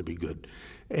defense is going to be good,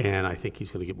 and I think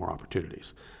he's going to get more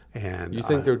opportunities. And you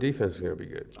think their defense is going to be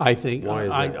good? I think. Why is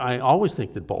that? I always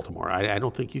think that Baltimore. I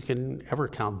don't think you can ever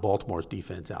count Baltimore's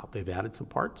defense out. They've added some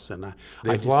parts, and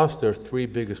they've lost their three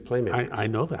biggest playmakers. I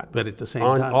know that, but at the same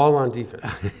time, all on defense.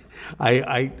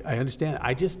 I understand.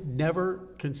 I just never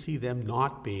can see them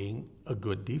not being a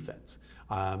good defense.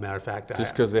 Matter of fact,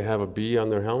 just because they have a B on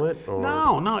their helmet? Or?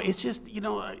 No. It's just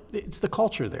it's the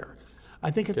culture there. I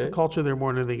think it's the culture there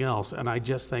more than anything else, and I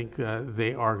just think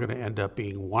they are going to end up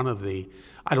being one of the.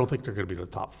 I don't think they're going to be the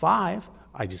top 5.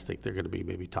 I just think they're going to be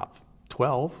maybe top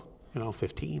 12,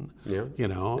 15.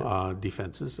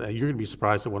 Defenses. You're going to be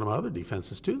surprised at one of my other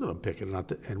defenses too that I'm picking,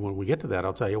 and when we get to that,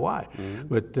 I'll tell you why.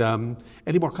 But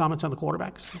any more comments on the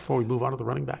quarterbacks before we move on to the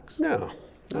running backs? No,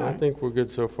 I think we're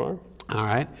good so far. All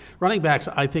right. Running backs,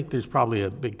 I think there's probably a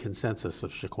big consensus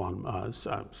of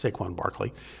Saquon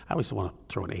Barkley. I always want to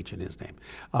throw an H in his name.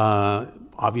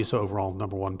 Obvious overall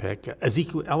number 1 pick.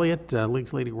 Ezekiel Elliott,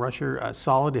 league's leading rusher,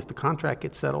 solid if the contract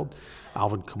gets settled.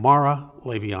 Alvin Kamara,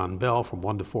 Le'Veon Bell from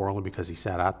 1 to 4 only because he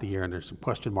sat out the year and there's some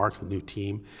question marks, a new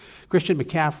team. Christian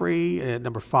McCaffrey at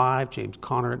number 5, James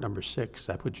Conner at number 6.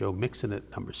 I put Joe Mixon at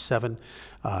number 7.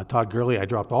 Todd Gurley, I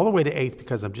dropped all the way to 8th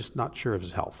because I'm just not sure of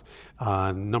his health.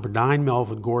 Number 9,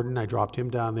 Melvin Gordon, I dropped him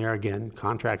down there again,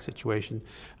 contract situation.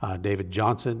 David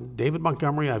Johnson. David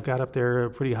Montgomery, I've got up there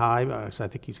pretty high, so I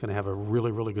think he's going to have a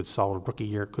really, really good solid rookie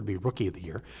year. Could be rookie of the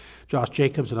year. Josh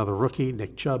Jacobs, another rookie.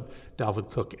 Nick Chubb, Dalvin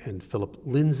Cook, and Philip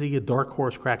Lindsay, a dark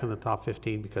horse cracking the top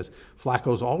 15 because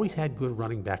Flacco's always had good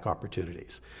running back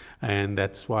opportunities. And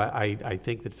that's why I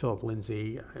think that Philip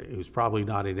Lindsay, who's probably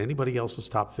not in anybody else's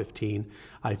top 15,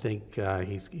 I think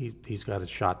he's got a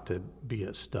shot to be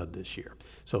a stud this year.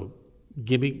 So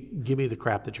give me the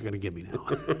crap that you're going to give me now.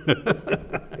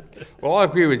 Well, I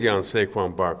agree with you on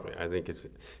Saquon Barkley. I think it's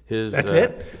his. That's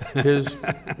it.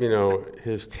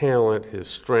 his talent, his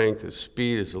strength, his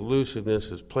speed, his elusiveness,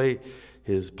 his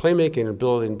playmaking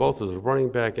ability, in both as a running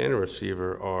back and a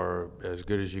receiver, are as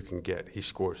good as you can get. He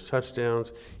scores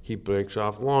touchdowns. He breaks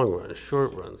off long runs,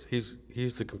 short runs. He's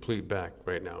the complete back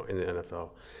right now in the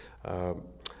NFL.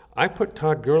 I put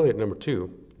Todd Gurley at number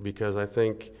 2 because I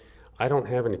don't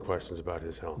have any questions about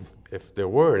his health. If there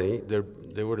were any, there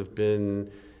would have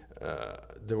been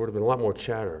there would have been a lot more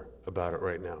chatter about it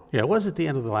right now. Yeah, it was at the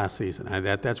end of the last season.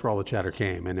 That's where all the chatter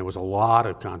came, and there was a lot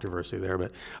of controversy there.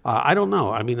 But I don't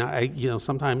know. I mean,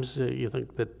 sometimes you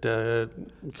think that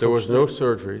there was no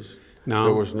surgeries. No,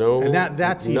 there was no. And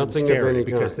that's even nothing scary of any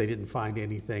because kind. they didn't find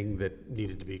anything that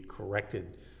needed to be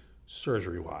corrected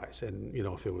surgery-wise, and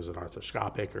if it was an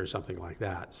arthroscopic or something like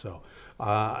that. So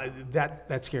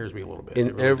that scares me a little bit. In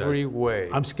It really every does. way,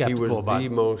 I'm skeptical he was about the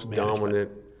most management.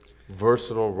 dominant,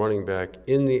 versatile running back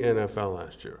in the NFL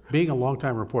last year. Being a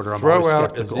longtime reporter, I'm Throw always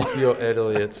out skeptical. Ezekiel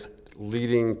Elliott's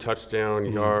leading touchdown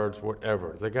yards,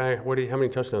 whatever. The guy, how many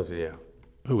touchdowns did he have?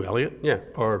 Who, Elliott? Yeah.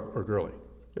 Or Gurley?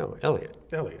 No, Elliott.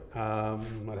 Elliott. I'd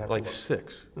have to Like look.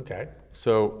 6. Okay.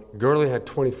 So Gurley had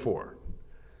 24.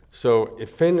 So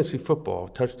if fantasy football,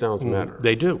 touchdowns matter.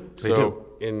 They do. They do.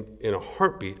 In a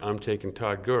heartbeat, I'm taking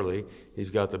Todd Gurley. He's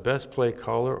got the best play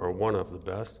caller, or one of the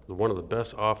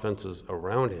best offenses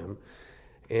around him.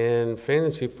 And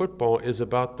fantasy football is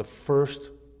about the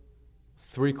first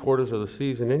 3 quarters of the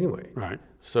season anyway. Right.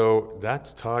 So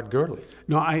that's Todd Gurley.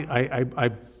 No,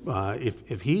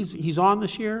 if he's on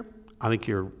this year, I think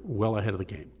you're well ahead of the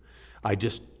game. I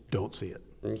just don't see it.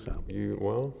 So.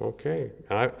 Okay.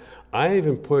 I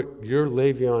even put your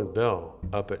Le'Veon Bell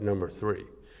up at number 3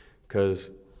 because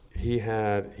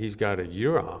he's got a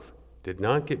year off, did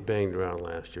not get banged around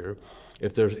last year.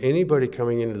 If there's anybody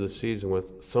coming into the season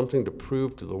with something to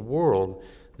prove to the world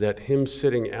that him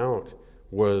sitting out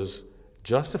was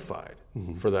justified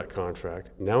for that contract,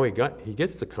 now he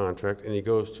gets the contract and he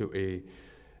goes to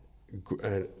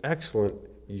an excellent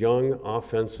young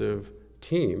offensive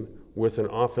team with an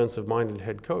offensive-minded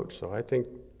head coach. So I think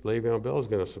Le'Veon Bell is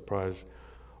going to surprise,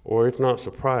 or if not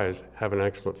surprise, have an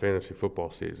excellent fantasy football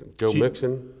season. Joe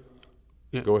Mixon,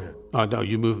 go ahead. No,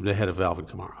 you moved him ahead of Alvin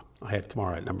Kamara. I had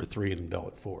Kamara at number 3 and Bell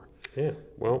at 4. Yeah,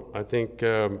 well, I think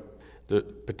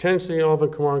potentially Alvin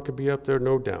Kamara could be up there,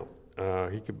 no doubt.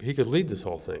 He could lead this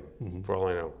whole thing, for all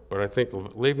I know. But I think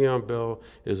Le'Veon Bell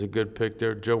is a good pick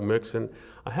there. Joe Mixon.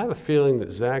 I have a feeling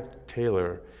that Zach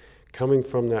Taylor, coming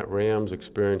from that Rams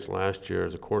experience last year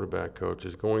as a quarterback coach,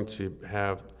 is going to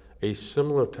have a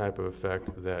similar type of effect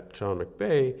that Sean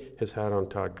McVay has had on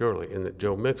Todd Gurley, in that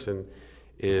Joe Mixon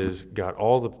is got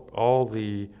all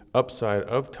the upside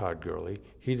of Todd Gurley.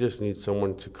 He just needs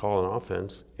someone to call an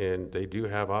offense, and they do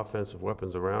have offensive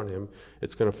weapons around him.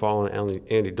 It's going to fall on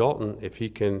Andy Dalton if he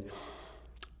can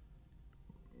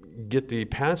get the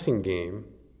passing game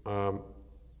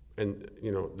and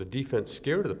the defense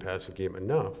scared of the passing game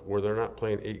enough where they're not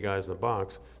playing 8 guys in the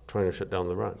box trying to shut down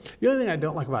the run. The other thing I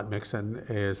don't like about Mixon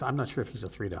is I'm not sure if he's a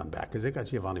 3-down back because they got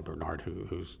Giovanni Bernard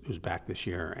who's back this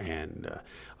year, and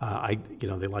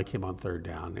they like him on 3rd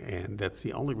down, and that's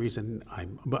the only reason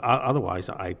But otherwise,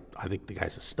 I think the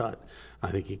guy's a stud.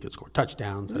 I think he could score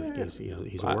touchdowns. I think he's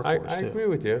a workhorse I too. agree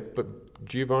with you, but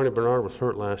Giovanni Bernard was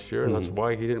hurt last year, and that's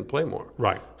why he didn't play more.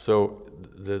 Right. So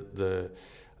the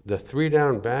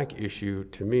 3-down back issue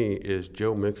to me is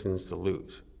Joe Mixon's to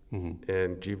lose,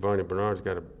 and Giovanni Bernard's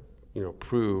got to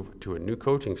prove to a new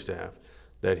coaching staff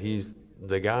that he's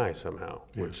the guy somehow,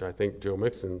 which I think Joe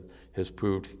Mixon has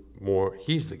proved more.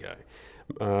 He's the guy,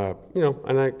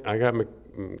 and I got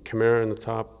Kamara in the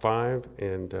top 5,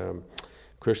 and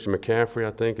Christian McCaffrey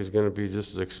I think is going to be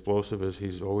just as explosive as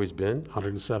he's always been.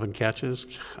 107 catches.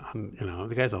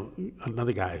 The guy's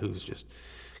another guy who's just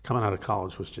coming out of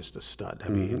college was just a stud. I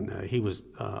mean, he was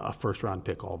a 1st-round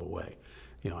pick all the way.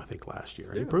 I think last year.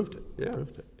 And he proved it. Yeah.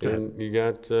 Proved it. And you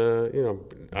got,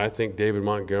 I think David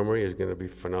Montgomery is going to be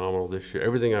phenomenal this year.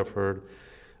 Everything I've heard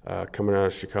coming out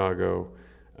of Chicago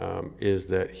is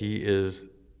that he is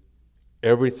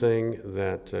everything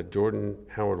that Jordan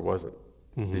Howard wasn't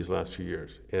these last few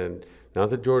years. And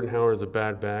not that Jordan Howard is a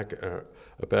bad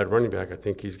running back. I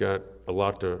think he's got a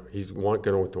lot he's going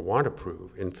to want to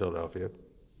prove in Philadelphia.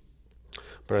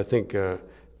 But I think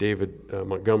David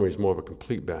Montgomery is more of a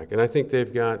complete back. And I think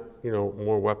they've got,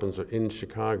 more weapons in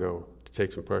Chicago to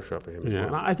take some pressure off of him as well.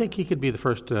 And I think he could be the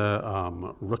first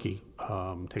rookie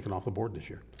taken off the board this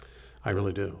year. I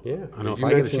really do. Yeah. I know if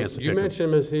I get a chance to pick You him.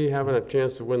 mentioned him as he having a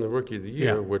chance to win the Rookie of the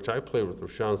Year, Yeah. which I played with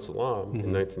Rashaan Salam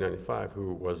in 1995,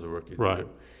 who was the Rookie of the Right.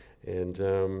 Year. And,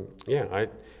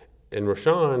 and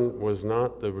Rashaan was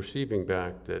not the receiving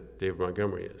back that David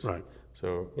Montgomery is. Right.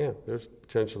 So, there's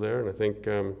potential there. And I think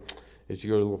as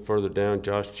you go a little further down,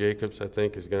 Josh Jacobs, I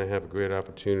think, is going to have a great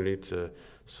opportunity to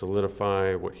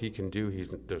solidify what he can do.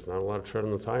 There's not a lot of tread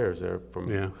on the tires there.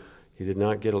 He did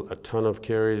not get a ton of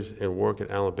carries and work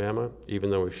at Alabama, even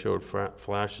though he showed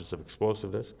flashes of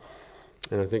explosiveness.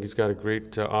 And I think he's got a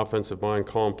great offensive mind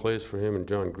calling plays for him and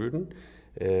John Gruden.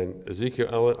 And Ezekiel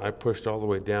Elliott, I pushed all the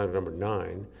way down to number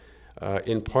 9.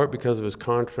 in part because of his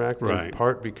contract, Right. in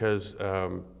part because,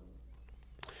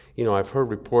 I've heard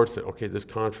reports that, okay, this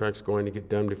contract's going to get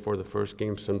done before the first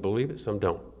game. Some believe it, some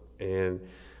don't. And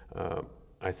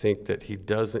I think that he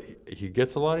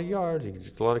gets a lot of yards, he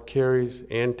gets a lot of carries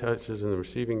and touches in the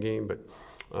receiving game,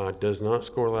 but does not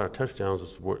score a lot of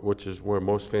touchdowns, which is where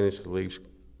most fantasy leagues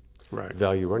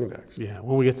value running backs. Yeah,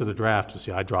 when we get to the draft,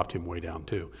 I dropped him way down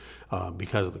too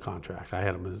because of the contract. I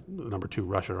had him as number 2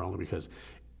 rusher only because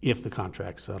if the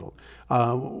contract settled.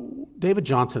 David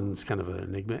Johnson's kind of an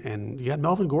enigma, and you got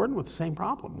Melvin Gordon with the same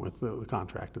problem with the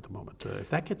contract at the moment. If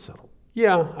that gets settled.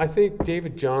 Yeah, I think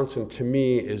David Johnson, to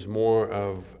me, is more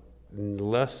of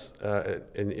less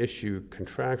an issue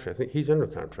contractually. I think he's under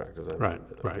contract.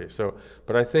 Right. So,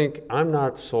 but I think I'm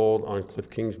not sold on Cliff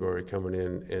Kingsbury coming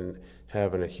in and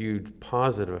having a huge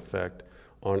positive effect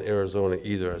on Arizona,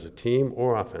 either as a team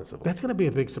or offensively. That's going to be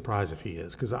a big surprise if he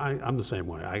is, because I'm the same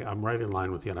way. I'm right in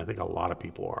line with you, and I think a lot of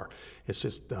people are. It's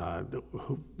just,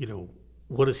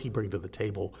 what does he bring to the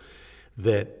table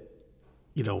that,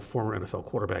 former NFL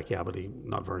quarterback, but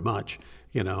not very much,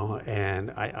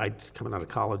 and I coming out of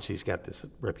college, he's got this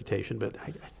reputation, but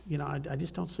I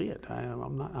just don't see it.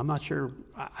 I'm not sure.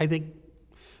 I think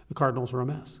the Cardinals are a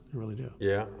mess. I really do.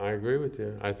 Yeah, I agree with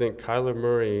you. I think Kyler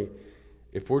Murray,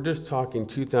 if we're just talking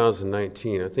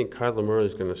 2019, I think Kyler Murray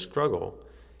is going to struggle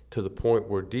to the point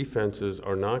where defenses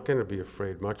are not going to be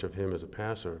afraid much of him as a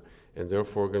passer, and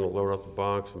therefore going to load up the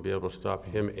box and be able to stop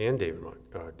him and David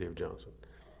Johnson.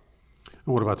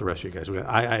 And what about the rest of you guys?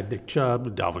 I had Nick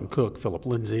Chubb, Dalvin Cook, Phillip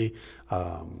Lindsay,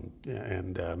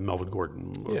 and Melvin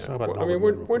Gordon. Yeah, so how about well,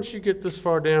 Melvin once you get this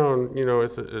far down,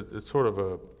 it's sort of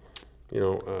a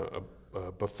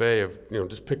buffet of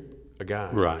just pick a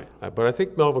guy. Right. But I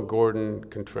think Melvin Gordon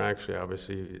contractually,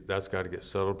 obviously, that's got to get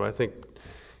settled. But I think,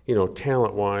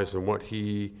 talent-wise and what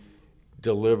he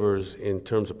delivers in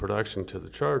terms of production to the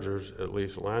Chargers, at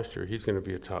least last year, he's going to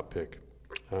be a top pick.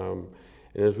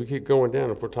 And as we keep going down,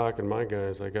 if we're talking my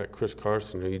guys, I got Chris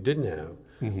Carson, who you didn't have,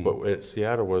 but at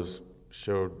Seattle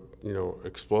showed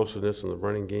explosiveness in the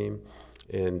running game,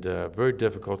 and very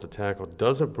difficult to tackle.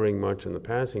 Doesn't bring much in the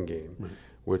passing game,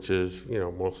 which is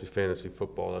mostly fantasy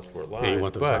football. That's where it lies. Yeah, you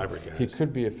want those hybrid guys. He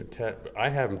could be I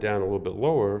have him down a little bit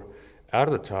lower, out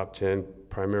of the top 10,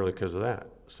 primarily because of that.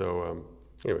 So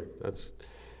anyway, that's.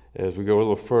 As we go a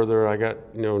little further, I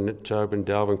got Nick Chubb and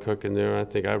Dalvin Cook in there. I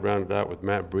think I rounded out with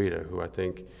Matt Breida, who I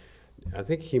think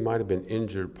he might have been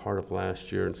injured part of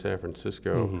last year in San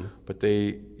Francisco. But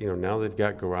they, now they've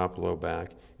got Garoppolo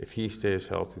back. If he stays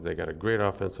healthy, they got a great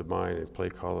offensive mind and play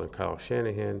caller, Kyle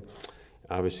Shanahan.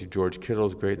 Obviously, George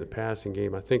Kittle's great in the passing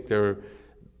game. I think the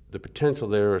potential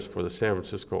there is for the San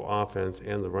Francisco offense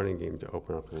and the running game to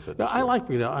open up a little bit. No, I like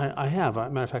Breida. I have. As a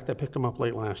matter of fact, I picked him up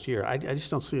late last year. I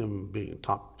just don't see him being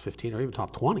top 15 or even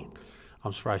top 20.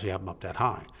 I'm surprised you have him up that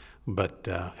high. But,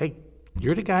 hey,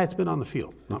 you're the guy that's been on the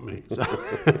field, not me. So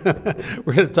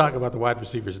we're going to talk about the wide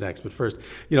receivers next. But first,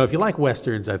 if you like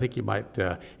Westerns, I think you might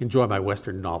enjoy my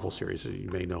Western novel series. You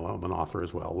may know I'm an author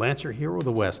as well. Lancer, Hero of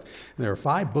the West. And there are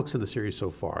 5 books in the series so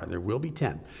far, and there will be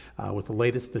 10, with the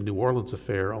latest, The New Orleans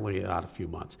Affair, only out a few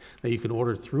months. Now, you can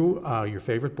order through your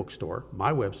favorite bookstore,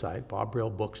 my website,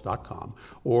 bobbrillbooks.com,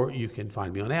 or you can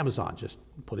find me on Amazon. Just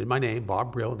put in my name,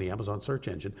 Bob Brill, in the Amazon search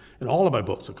engine, and all of my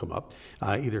books will come up,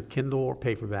 either Kindle or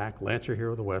paperback. Lancer,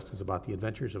 Hero of the West is about the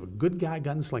adventures of a good guy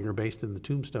gunslinger based in the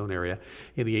Tombstone area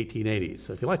in the 1880s.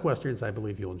 So if you like Westerns, I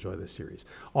believe you'll enjoy this series.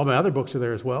 All my other books are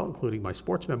there as well, including my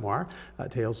sports memoir,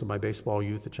 Tales of My Baseball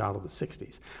Youth, a Child of the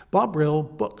 60s.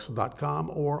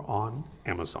 BobBrillBooks.com or on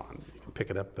Amazon. You can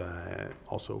pick it up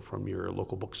also from your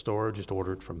local bookstore. Just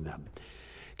order it from them.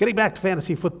 Getting back to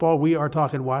fantasy football, we are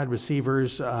talking wide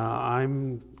receivers.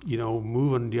 I'm,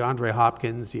 moving DeAndre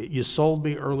Hopkins. You sold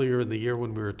me earlier in the year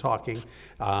when we were talking.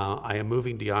 I am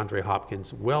moving DeAndre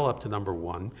Hopkins well up to number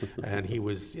 1, and he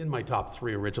was in my top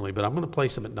 3 originally, but I'm going to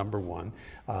place him at number 1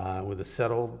 with a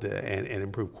settled and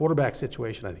improved quarterback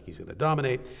situation. I think he's going to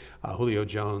dominate. Julio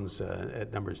Jones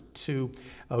at number 2.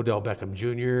 Odell Beckham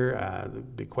Jr., the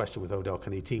big question with Odell,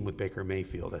 can he team with Baker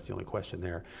Mayfield? That's the only question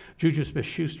there. Juju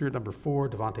Smith-Schuster at number 4.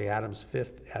 Devontae Adams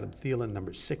 5th. Adam Thielen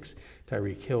number 6.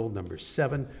 Tyreek Hill number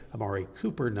 7. Amari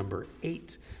Cooper number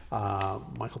 8.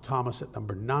 Michael Thomas at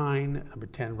number 9. Number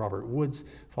 10, Robert Woods,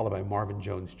 followed by Marvin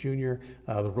Jones Jr.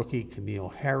 The rookie,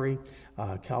 N'Keal Harry.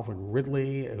 Calvin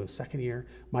Ridley, second year.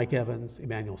 Mike Evans,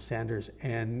 Emmanuel Sanders.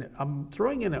 And I'm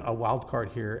throwing in a wild card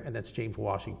here, and that's James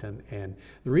Washington. And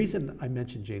the reason I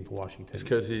mentioned James Washington is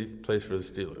because he plays for the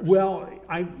Steelers. Well,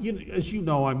 as you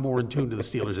know, I'm more in tune to the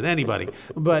Steelers than anybody.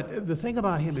 But the thing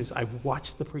about him is I've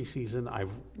watched the preseason. I've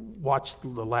watched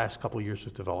the last couple of years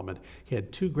of development, he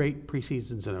had 2 great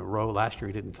preseasons in a row. Last year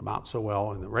he didn't come out so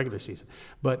well in the regular season.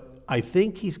 But I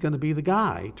think he's going to be the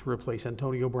guy to replace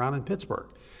Antonio Brown in Pittsburgh.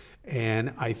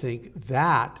 And I think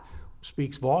that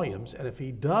speaks volumes. And if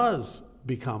he does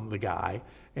become the guy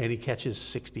and he catches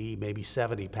 60, maybe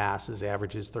 70 passes,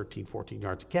 averages 13, 14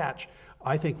 yards a catch,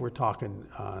 I think we're talking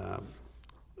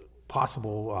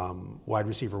possible wide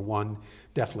receiver 1,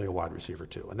 definitely a wide receiver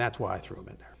 2. And that's why I threw him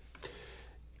in there.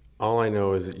 All I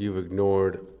know is that you've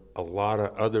ignored a lot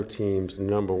of other teams'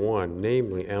 number 1,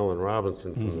 namely Allen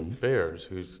Robinson from the Bears,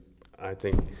 who's, I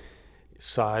think,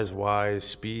 size-wise,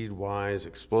 speed-wise,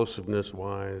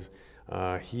 explosiveness-wise,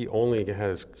 he only had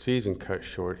his season cut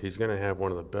short. He's going to have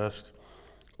one of the best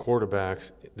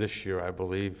quarterbacks this year, I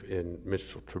believe, in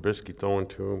Mitchell Trubisky throwing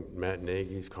to him. Matt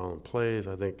Nagy's calling plays.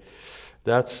 I think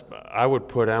I would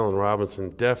put Allen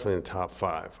Robinson definitely in the top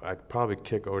 5. I'd probably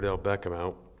kick Odell Beckham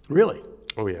out. Really?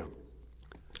 Oh, yeah.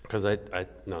 Because I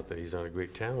not that he's not a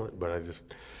great talent, but I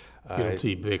just... You don't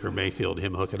see Baker Mayfield,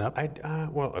 him hooking up?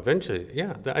 Well, eventually,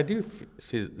 yeah. I do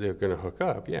see that they're going to hook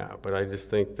up, yeah. But I just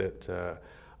think that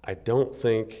I don't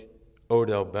think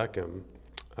Odell Beckham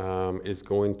is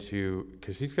going to,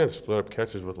 because he's going to split up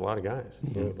catches with a lot of guys.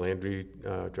 You know, Landry,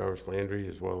 Jarvis Landry,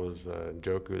 as well as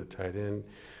Njoku, the tight end,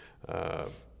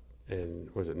 and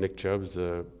was it Nick Chubb's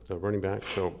the running back?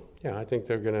 So yeah, I think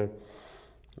they're going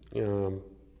to,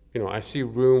 I see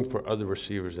room for other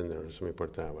receivers in there. Let me put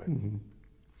it that way.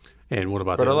 And what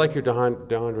about? But I like your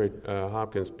DeAndre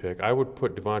Hopkins pick. I would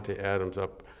put Devontae Adams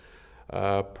up.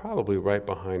 Probably right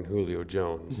behind Julio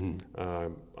Jones.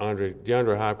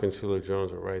 DeAndre Hopkins, Julio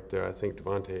Jones are right there. I think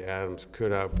Devontae Adams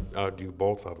could outdo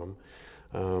both of them.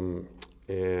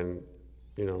 And,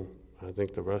 I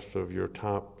think the rest of your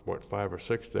top, 5 or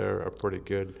 6 there are pretty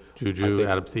good. Juju,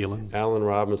 Adam Thielen. Allen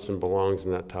Robinson belongs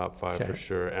in that top 5 for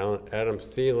sure. Adams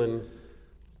Thielen,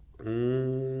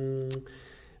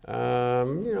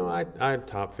 I'd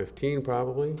top 15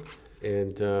 probably.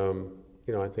 And,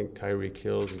 I think Tyreek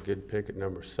Hill is a good pick at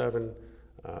number 7.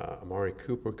 Amari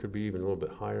Cooper could be even a little bit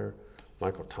higher.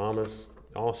 Michael Thomas,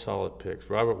 all solid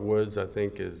picks. Robert Woods, I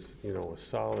think, is, a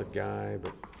solid guy,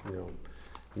 but,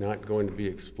 not going to be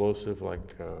explosive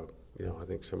like, I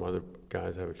think some other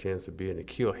guys have a chance to be. And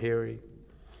N'Keal Harry,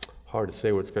 hard to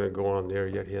say what's going to go on there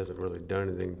yet. He hasn't really done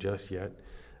anything just yet.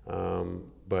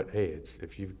 But hey,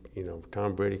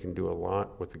 Tom Brady can do a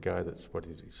lot with the guy that's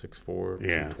 6'4",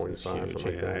 225, something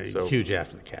like that. So huge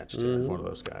after the catch too. One of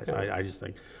those guys. Yeah.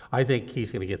 I think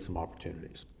he's going to get some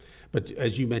opportunities. But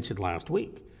as you mentioned last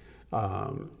week,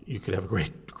 you could have a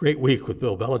great week with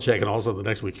Bill Belichick, and also the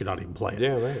next week you're not even playing.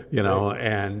 Yeah, right.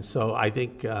 And so I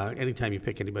think anytime you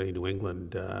pick anybody in New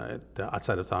England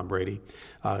outside of Tom Brady,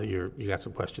 you got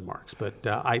some question marks. But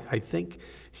I think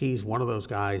he's one of those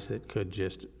guys that could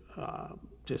just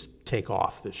take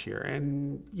off this year,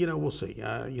 and we'll see.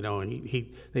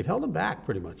 They've held him back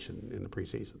pretty much in the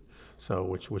preseason, so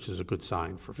which is a good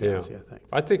sign for fantasy. Yeah.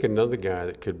 I think another guy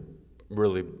that could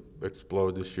really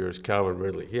explode this year is Calvin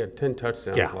Ridley. He had 10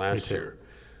 touchdowns last year,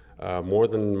 more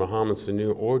than Mohamed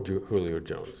Sanu or Julio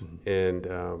Jones, and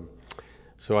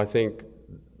so I think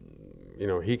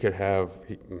he could have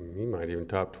he might even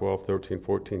top 12, 13,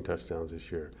 14 touchdowns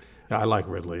this year. I like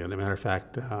Ridley, and as a matter of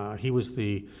fact,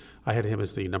 I had him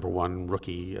as the number 1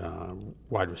 rookie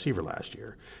wide receiver last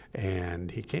year, and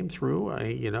he came through,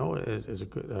 as a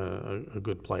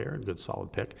good player and good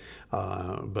solid pick.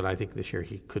 But I think this year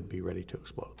he could be ready to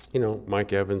explode.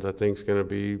 Mike Evans, I think, is going to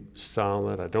be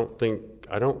solid. I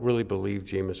don't really believe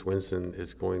Jameis Winston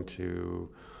is going to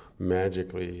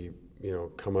magically,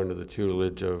 come under the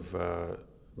tutelage of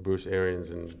Bruce Arians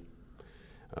and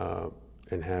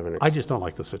have I just don't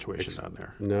like the situation down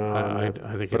there. No,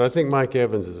 I think Mike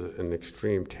Evans is an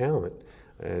extreme talent,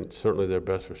 and certainly their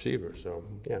best receiver. So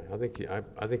yeah, I think he's going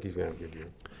to have a good year.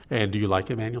 And do you like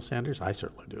Emmanuel Sanders? I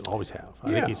certainly do. Always have.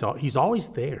 I think he's always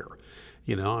there.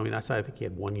 I think he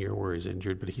had 1 year where he's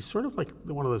injured, but he's sort of like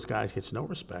one of those guys gets no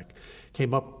respect.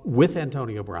 Came up with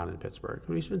Antonio Brown in Pittsburgh.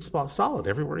 He's been solid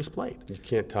everywhere he's played. You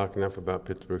can't talk enough about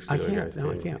Pittsburgh Steelers guys.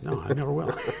 I can't. No, I never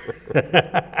will.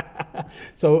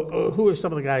 So who are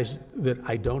some of the guys that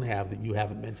I don't have that you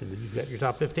haven't mentioned that you've got in your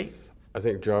top 15? I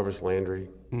think Jarvis Landry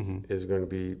is going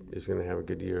to have a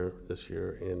good year this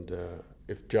year, and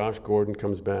if Josh Gordon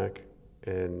comes back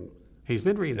and he's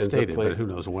been reinstated, but who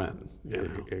knows when?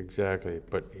 Exactly,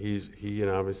 but he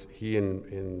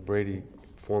and Brady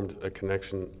formed a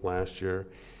connection last year,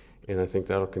 and I think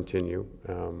that'll continue.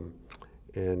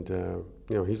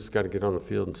 He's just got to get on the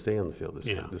field and stay on the field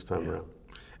this time around.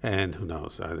 And who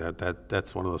knows?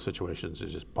 That's one of those situations that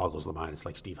just boggles the mind. It's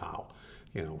like Steve Howe.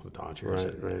 with the Dodgers.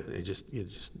 Right. You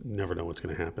just never know what's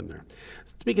going to happen there.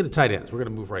 Speaking of tight ends, we're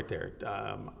going to move right there.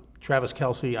 Travis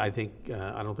Kelce, I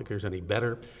don't think there's any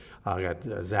better. I got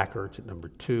Zach Ertz at number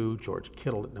 2, George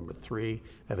Kittle at number 3,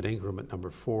 Evan Ingram at number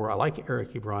 4. I like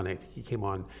Eric Ebron. I think he came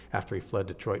on after he fled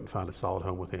Detroit and found a solid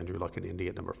home with Andrew Luck in Indy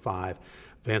at number 5.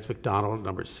 Vance McDonald at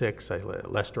number 6.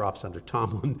 Less drops under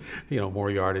Tomlin, more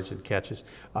yardage and catches.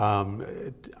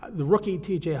 The rookie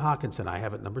T.J. Hawkinson I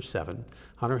have at number 7.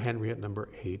 Hunter Henry at number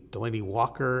 8. Delaney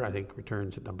Walker, I think,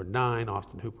 returns at number 9.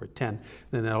 Austin Hooper at 10. And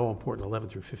then that all-important 11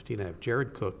 through 15, I have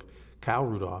Jared Cook, Kyle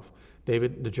Rudolph,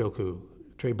 David Njoku,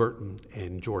 Trey Burton,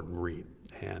 and Jordan Reed.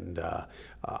 And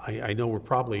I know we're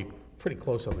probably pretty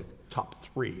close on the top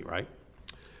 3, right?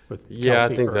 With yeah, Kelce, I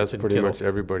think Ertz, that's and pretty Kittle. much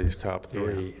everybody's top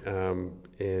 3. Yeah.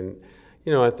 And,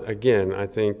 again, I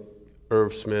think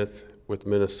Irv Smith with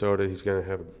Minnesota, he's going to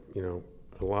have,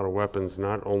 a lot of weapons,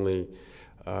 not only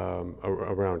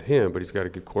around him, but he's got a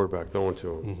good quarterback throwing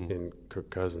to him in Kirk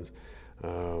Cousins.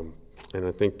 And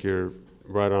I think you're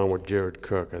right on with Jared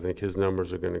Cook. I think his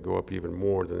numbers are going to go up even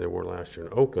more than they were last year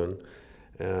in Oakland,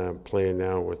 playing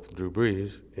now with Drew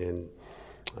Brees. And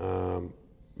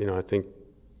I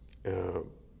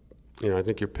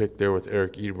think your pick there with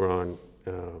Eric Ebron,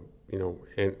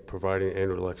 and providing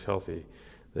Andrew Luck's healthy,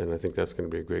 then I think that's going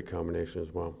to be a great combination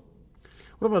as well.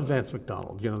 What about Vance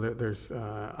McDonald? There's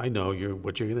I know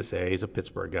what you're going to say. He's a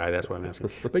Pittsburgh guy. That's why I'm asking.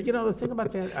 But the thing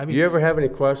about Vance, Do you ever have any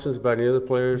questions about any other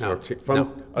players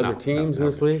from other teams in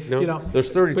this league? No.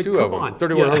 There's 32 of them.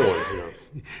 31 other ones.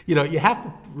 You have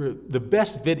to. The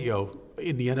best video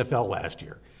in the NFL last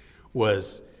year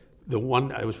was the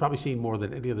one I was probably seeing more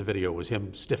than any other video was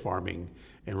him stiff arming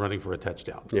and running for a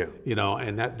touchdown. Yeah.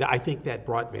 And that I think that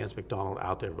brought Vance McDonald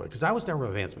out to everybody, because I was never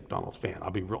a Vance McDonald fan.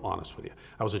 I'll be real honest with you.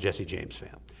 I was a Jesse James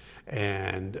fan.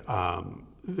 And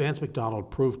Vance McDonald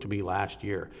proved to me last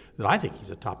year that I think he's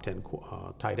a top 10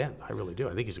 tight end. I really do.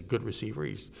 I think he's a good receiver.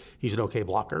 He's an okay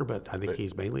blocker, but I think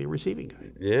he's mainly a receiving guy.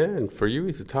 Yeah, and for you,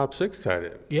 he's a top 6 tight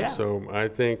end. Yeah. So I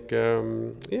think,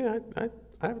 I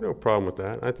have no problem with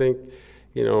that. I think,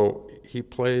 he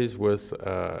plays with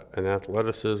an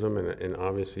athleticism, and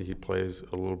obviously he plays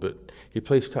he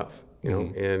plays tough,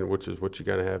 and which is what you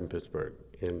got to have in Pittsburgh.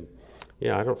 And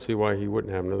yeah, I don't see why he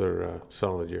wouldn't have another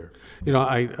solid year.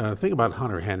 I think about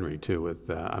Hunter Henry too. With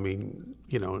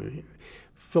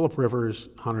Phillip Rivers,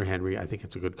 Hunter Henry, I think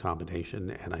it's a good combination.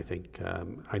 And I think,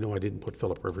 I know I didn't put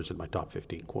Phillip Rivers in my top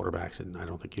 15 quarterbacks, and I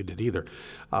don't think you did either.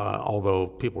 Although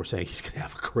people were saying he's going to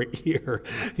have a great year,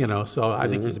 so I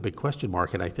think he's a big question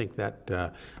mark. And I think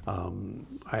that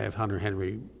I have Hunter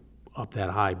Henry up that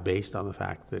high based on the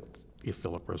fact that if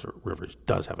Phillip Rivers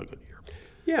does have a good year.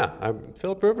 Yeah,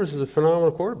 Phillip Rivers is a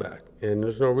phenomenal quarterback, and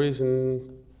there's no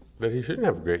reason that he shouldn't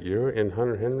have a great year. And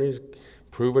Hunter Henry's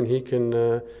proven he can,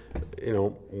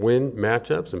 win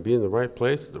matchups and be in the right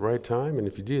place at the right time. And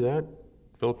if you do that,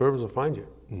 Phillip Rivers will find you.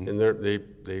 And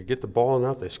they get the ball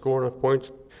enough, they score enough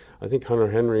points. I think Hunter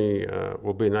Henry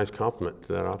will be a nice complement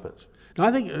to that offense. Now,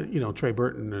 I think, Trey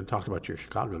Burton talked about your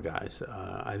Chicago guys.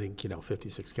 I think,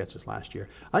 56 catches last year.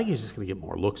 I think he's just going to get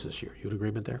more looks this year. You in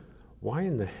agreement there? Why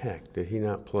in the heck did he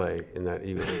not play in that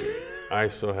Eagles game? I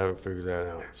still haven't figured that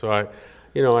out. So I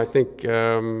think,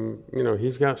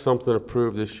 he's got something to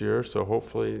prove this year. So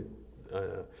hopefully,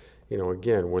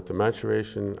 again, with the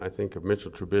maturation, I think, of Mitchell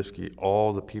Trubisky,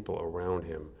 all the people around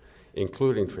him,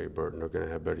 including Trey Burton, are going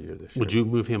to have a better year this year. Would you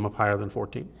move him up higher than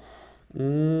 14?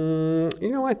 I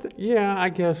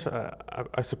guess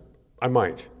I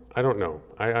might. I don't know.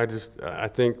 I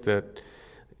think that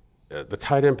the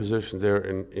tight end position there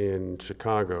in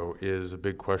Chicago is a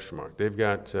big question mark. They've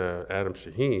got Adam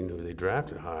Shaheen, who they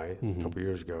drafted high a couple of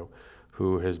years ago,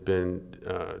 who has been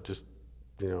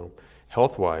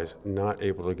health-wise not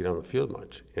able to get on the field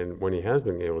much. And when he has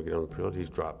been able to get on the field, he's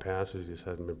dropped passes. He just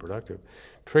hasn't been productive.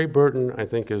 Trey Burton, I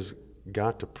think, has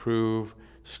got to prove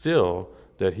still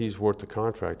that he's worth the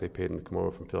contract they paid him to come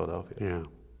over from Philadelphia. Yeah.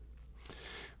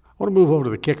 I want to move over to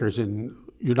the kickers, and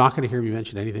you're not going to hear me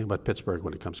mention anything about Pittsburgh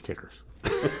when it comes to kickers.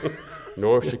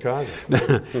 Nor Chicago.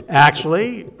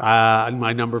 Actually,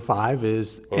 my number 5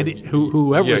 is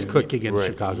whoever is cooking in right.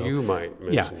 Chicago. You might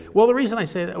mention. Yeah. Well, the reason I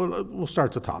say that, we'll start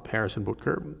at the top. Harrison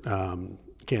Butker,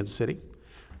 Kansas City.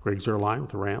 Greg Zuerlein with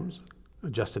the Rams.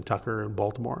 Justin Tucker in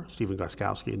Baltimore. Stephen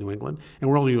Gostkowski in New England. And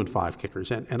we're only doing 5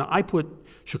 kickers. And I put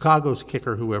Chicago's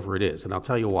kicker, whoever it is, and I'll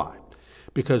tell you why.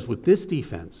 Because with this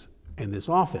defense and this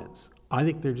offense, I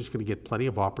think they're just going to get plenty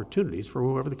of opportunities for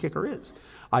whoever the kicker is.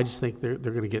 I just think they're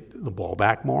going to get the ball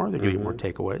back more. They're going to get more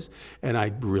takeaways. And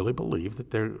I really believe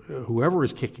that whoever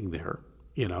is kicking there,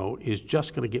 is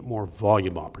just going to get more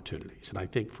volume opportunities. And I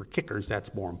think for kickers,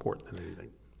 that's more important than anything.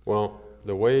 Well,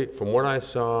 the way, from what I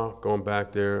saw going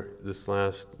back there this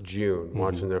last June,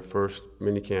 watching their first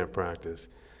minicamp practice,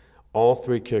 all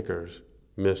 3 kickers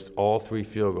missed all 3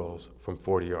 field goals from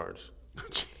 40 yards.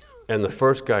 And the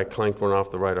first guy clanked one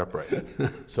off the right upright.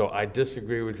 So I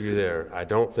disagree with you there. I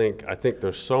think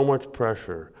there's so much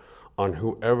pressure on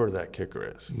whoever that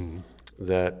kicker is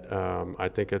that I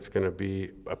think it's going to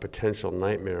be a potential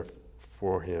nightmare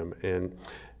for him. And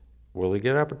will he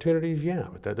get opportunities? Yeah,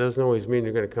 but that doesn't always mean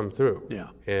you're going to come through. Yeah.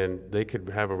 And they could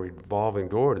have a revolving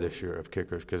door this year of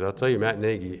kickers, because I'll tell you, Matt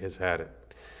Nagy has had it.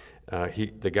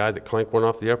 The guy that clanked one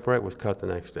off the upright was cut the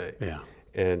next day. Yeah.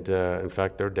 And in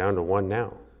fact, they're down to 1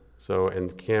 now. So,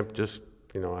 and camp just,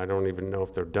 I don't even know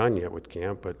if they're done yet with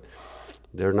camp, but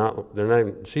they're not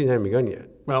even, season hasn't begun yet.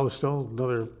 Well, there's still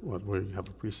another, where you have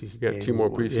a preseason game. You got 2 more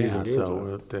preseason games.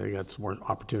 So they got some more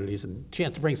opportunities and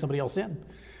chance to bring somebody else in,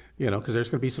 because there's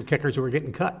going to be some kickers who are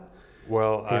getting cut.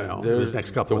 Well, this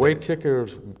next couple the way days.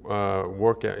 kickers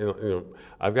work out,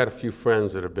 I've got a few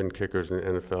friends that have been kickers in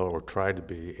the NFL or tried to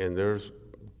be, and there's,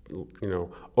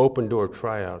 open door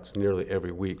tryouts nearly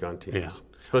every week on teams. Yeah.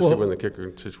 Especially when the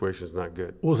kicker situation is not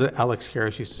good. What was it Alex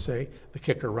Karras used to say? The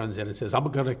kicker runs in and says, "I'm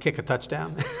going to kick a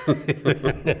touchdown."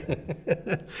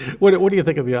 What do you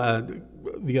think of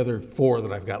the other 4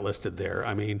 that I've got listed there?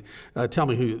 I mean, tell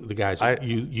me who the guys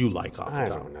you like off the top. I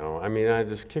don't know. I mean,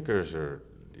 kickers are,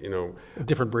 a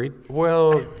different breed?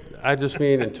 Well, I just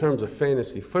mean in terms of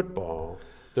fantasy football,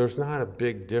 there's not a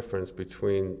big difference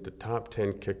between the top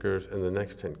 10 kickers and the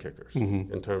next 10 kickers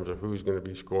in terms of who's going to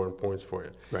be scoring points for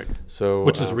you. Right. So,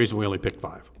 which is the reason we only picked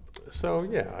 5. So,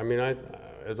 yeah, I mean,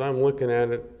 as I'm looking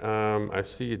at it, I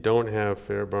see you don't have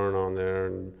Fairburn on there.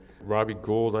 And Robbie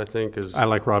Gould, I think, is... I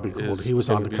like Robbie Gould. He was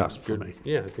on the cusp for me.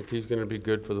 Yeah, I think he's going to be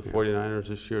good for the 49ers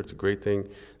this year. It's a great thing.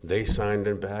 They signed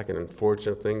him back. An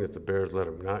unfortunate thing that the Bears let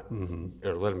him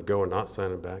let him go and not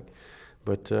sign him back.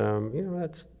 But,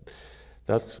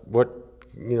 that's what,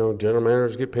 general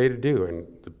managers get paid to do. And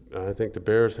I think the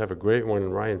Bears have a great one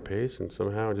in Ryan Pace, and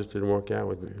somehow it just didn't work out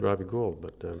with Robbie Gould.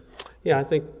 But, I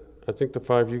think the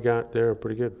 5 you got there are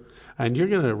pretty good. And you're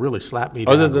going to really slap me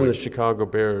down. Other than the Chicago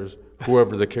Bears,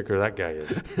 whoever the kicker that guy is,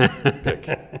 pick.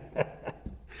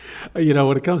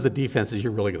 When it comes to defenses,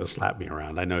 you're really going to slap me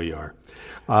around. I know you are.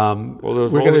 Well,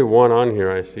 there's only one on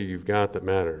here I see you've got that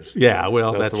matters. Yeah,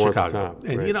 well, that's the one Chicago. at the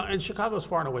top, And, right. And Chicago's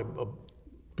far and away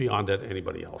beyond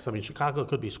anybody else. I mean, Chicago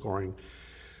could be scoring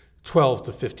 12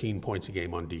 to 15 points a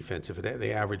game on defense. If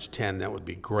they average 10, that would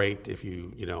be great. If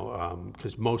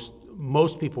because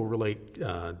most people relate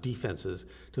defenses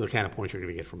to the kind of points you're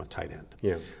going to get from a tight end.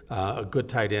 Yeah. A good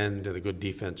tight end and a good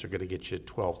defense are going to get you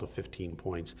 12 to 15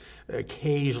 points.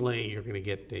 Occasionally, you're going to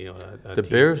get the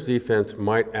Bears defense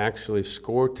might actually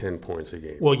score 10 points a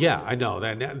game. Well, yeah, I know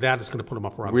that is going to put them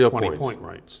up around Real the 20 points. point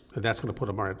rates. That's going to put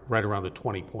them right around the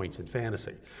 20 points in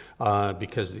fantasy,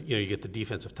 because you get the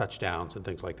defensive touchdowns and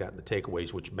things like that, and the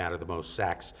takeaways, which matter the most.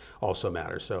 Sacks also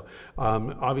matter. So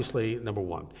obviously, number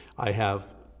 1, I have.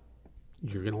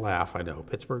 You're going to laugh, I know.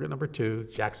 Pittsburgh at number 2,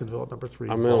 Jacksonville at number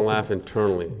 3. I'm going to laugh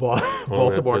internally.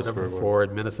 Baltimore at number 4,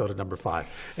 and Minnesota at number 5.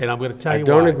 And I'm going to tell you I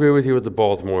don't why. agree with you with the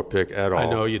Baltimore pick at all. I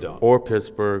know you don't. Or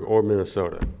Pittsburgh or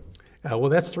Minnesota. Well,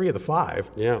 that's 3 of the 5.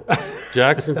 Yeah.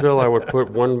 Jacksonville, I would put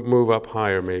one move up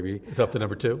higher maybe. It's up to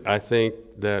number 2. I think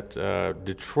that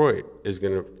Detroit is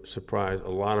going to surprise a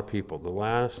lot of people. The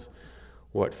last,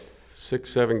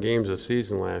 6-7 games of the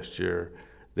season last year,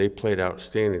 they played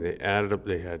outstanding. They added up.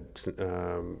 They had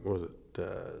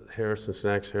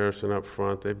Snacks Harrison up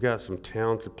front. They've got some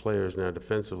talented players now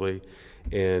defensively.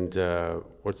 And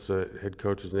what's the head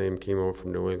coach's name? Came over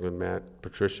from New England, Matt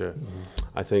Patricia.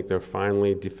 I think they're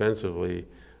finally defensively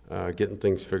getting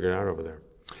things figured out over there.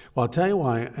 Well, I'll tell you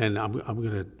why, and I'm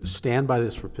going to stand by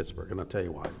this for Pittsburgh, and I'll tell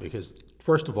you why. Because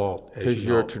first of all, because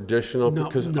you're a traditional. No,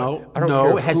 because no, I don't no,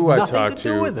 care it has who I nothing talk to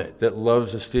do with it. That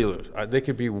loves the Steelers. They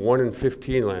could be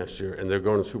 1-15 last year, and they're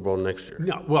going to the Super Bowl next year.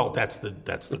 No, well, that's the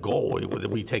goal.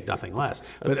 We take nothing less.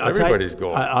 That's But everybody's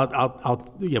goal.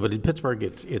 Yeah, but in Pittsburgh,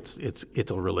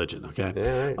 it's a religion. Okay.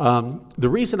 Yeah, right. The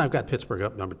reason I've got Pittsburgh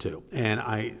up number 2, and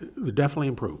they're definitely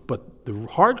improved, but the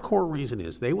hardcore reason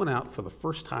is they went out for the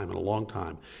first time in a long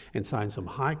time and signed some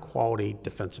high-quality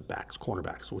defensive backs,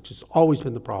 cornerbacks, which has always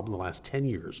been the problem the last 10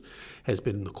 years, has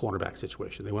been the cornerback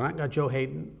situation. They went out and got Joe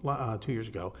Hayden 2 years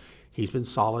ago. He's been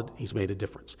solid. He's made a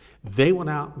difference. They went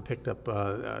out and picked up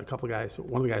a couple of guys,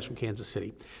 one of the guys from Kansas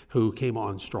City, who came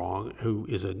on strong, who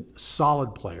is a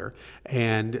solid player.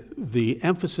 And the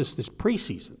emphasis this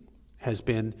preseason has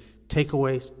been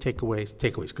takeaways,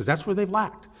 because that's where they've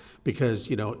lacked. Because,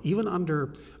 even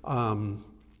under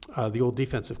the old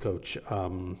defensive coach,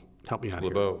 help me out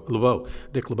LeBeau. here.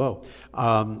 Dick LeBeau.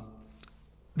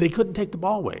 they couldn't take the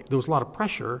ball away. There was a lot of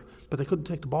pressure, but they couldn't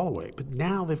take the ball away. But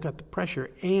now they've got the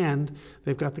pressure, and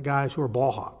they've got the guys who are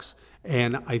ball hawks.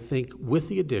 And I think with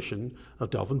the addition of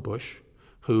Delvin Bush,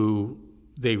 who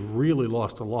they really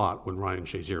lost a lot when Ryan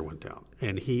Shazier went down.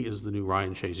 And he is the new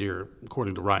Ryan Shazier,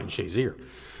 according to Ryan Shazier.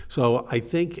 So I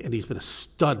think, and he's been a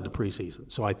stud in the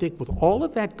preseason. So I think with all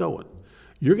of that going,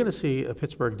 you're going to see a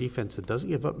Pittsburgh defense that doesn't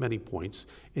give up many points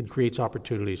and creates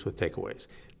opportunities with takeaways.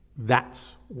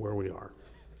 That's where we are.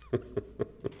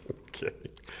 Okay.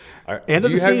 End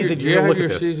of the season. Do you have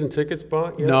your season tickets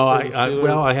bought yet? No,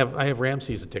 I have Rams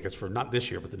season tickets for not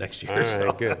this year, but the next year. All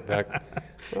right, good.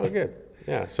 Well, good.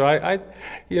 Yeah. So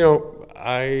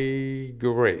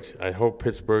great. I hope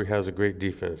Pittsburgh has a great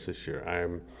defense this year.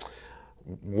 I'm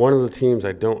one of the teams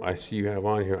I see you have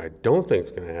on here. I don't think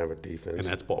is going to have a defense, and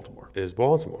that's Baltimore. Is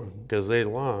Baltimore, because they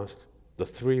lost the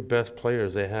 3 best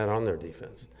players they had on their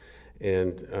defense,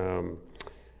 and.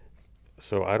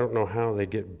 So I don't know how they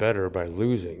get better by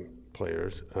losing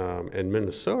players. And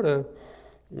Minnesota,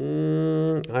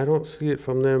 I don't see it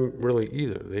from them really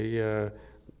either. They,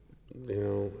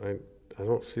 I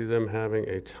don't see them having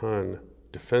a ton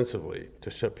defensively to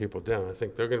shut people down. I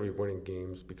think they're going to be winning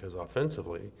games because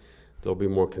offensively they'll be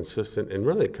more consistent. And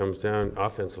really it comes down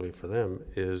offensively for them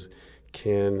is,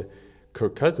 can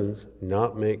Kirk Cousins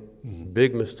not make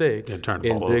big mistakes in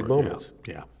big moments?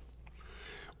 Yeah.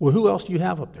 Well, who else do you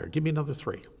have up there? Give me another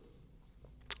 3.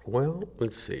 Well,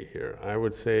 let's see here. I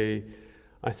would say,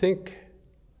 I think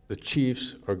the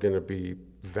Chiefs are going to be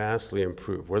vastly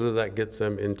improved. Whether that gets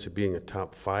them into being a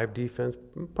top 5 defense,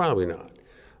 probably not.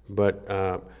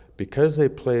 But because they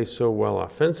play so well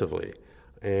offensively,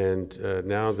 and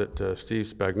now that Steve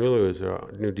Spagnuolo is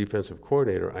our new defensive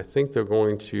coordinator, I think they're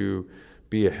going to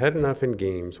be ahead enough in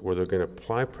games where they're going to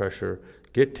apply pressure,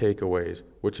 get takeaways,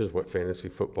 which is what fantasy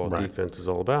football defense is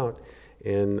all about.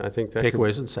 And I think that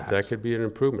takeaways and sacks. That could be an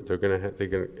improvement. They're going to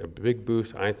get a big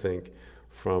boost, I think,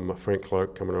 from Frank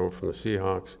Clark coming over from the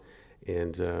Seahawks,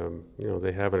 and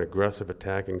they have an aggressive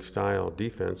attacking style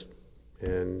defense,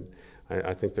 and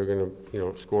I think they're going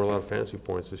to score a lot of fantasy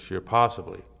points this year,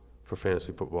 possibly for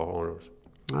fantasy football owners.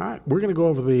 All right, we're going to go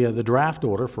over the draft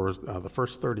order for the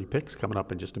first 30 picks coming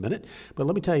up in just a minute. But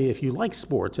let me tell you, if you like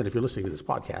sports, and if you're listening to this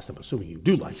podcast, I'm assuming you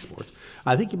do like sports,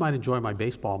 I think you might enjoy my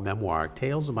baseball memoir,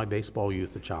 Tales of My Baseball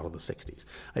Youth, a Child of the 60s.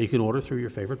 You can order through your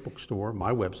favorite bookstore,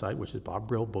 my website, which is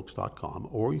bobbrillbooks.com,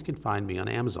 or you can find me on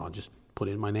Amazon. Just put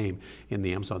in my name in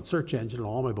the Amazon search engine, and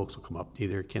all my books will come up,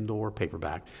 either Kindle or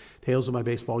paperback. Tales of My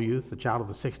Baseball Youth, The Child of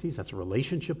the 60s. That's a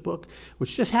relationship book,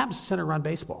 which just happens to center around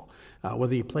baseball.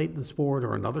 Whether you played the sport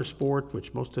or another sport,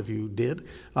 which most of you did,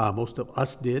 most of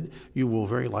us did, you will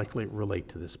very likely relate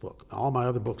to this book. All my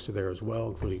other books are there as well,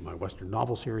 including my Western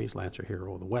novel series, Lancer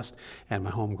Hero of the West, and my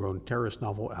homegrown terrorist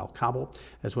novel, Al Kabul,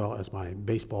 as well as my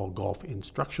baseball golf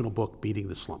instructional book, Beating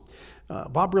the Slump.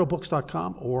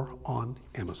 bobbrillbooks.com or on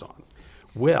Amazon.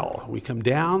 Well, we come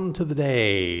down to the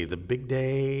big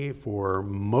day for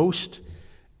most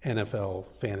NFL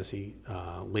fantasy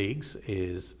leagues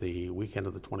is the weekend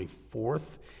of the 24th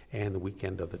and the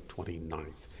weekend of the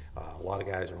 29th. A lot of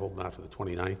guys are holding out for the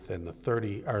 29th and the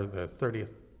 30th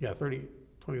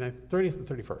and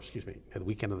 31st, excuse me. The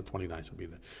weekend of the 29th would be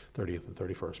the 30th and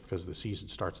 31st because the season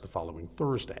starts the following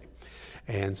Thursday.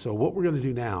 And so what we're going to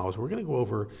do now is we're going to go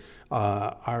over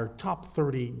our top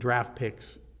 30 draft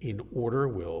picks in order.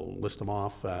 We'll list them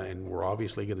off, and we're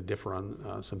obviously going to differ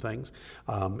on some things.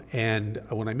 And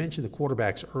when I mentioned the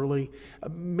quarterbacks early,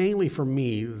 mainly for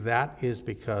me, that is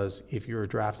because if you're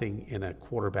drafting in a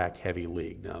quarterback-heavy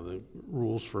league, now the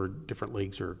rules for different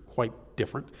leagues are quite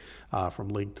different from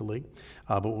league to league,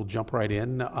 but we'll jump right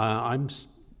in.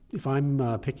 If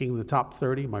I'm picking the top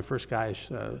 30, my first guy is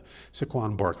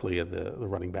Saquon Barkley, the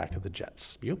running back of the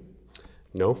Jets. You?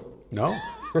 No.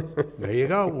 There you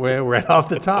go. We're right off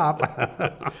the top.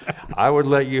 I would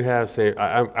let you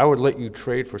I would let you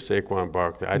trade for Saquon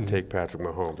Barkley. I'd take Patrick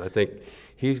Mahomes. I think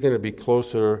he's going to be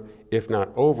closer, if not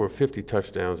over 50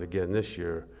 touchdowns again this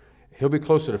year. He'll be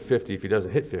closer to 50 if he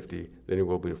doesn't hit 50 than he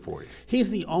will be to 40.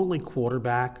 He's the only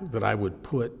quarterback that I would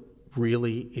put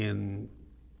really in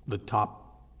the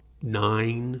top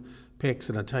 9 picks,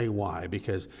 and I'll tell you why.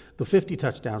 Because the 50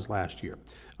 touchdowns last year.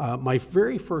 My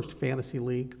very first fantasy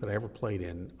league that I ever played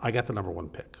in, I got the number 1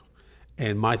 pick.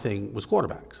 And my thing was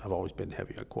quarterbacks. I've always been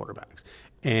heavy on quarterbacks.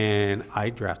 And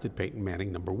I drafted Peyton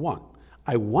Manning number 1.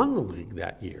 I won the league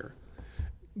that year,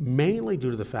 mainly due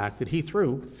to the fact that he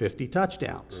threw 50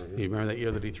 touchdowns. Mm-hmm. You remember that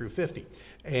year that he threw 50?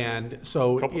 And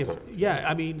so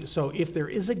if there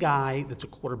is a guy that's a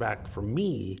quarterback for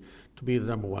me to be the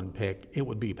number one pick, it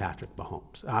would be Patrick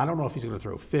Mahomes. I don't know if he's going to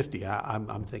throw 50.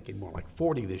 I'm thinking more like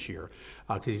 40 this year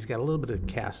because he's got a little bit of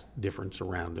cast difference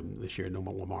around him this year. No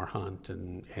more Lamar Hunt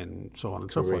and so on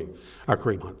and so forth. Or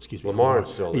Kareem Hunt, excuse me.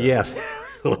 Lamar's still there. Yes,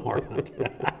 Lamar Hunt.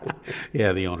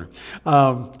 Yeah, the owner.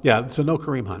 So no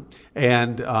Kareem Hunt.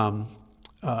 And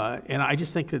I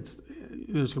just think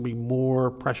there's going to be more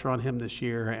pressure on him this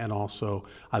year, and also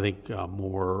I think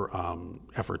more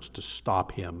efforts to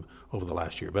stop him over the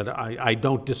last year. But I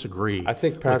don't disagree. I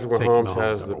think Patrick Mahomes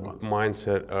has the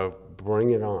mindset of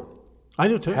bring it on. I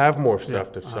do too. Have more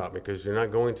stuff to stop me because you're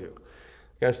not going to.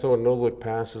 The guy's throwing no-look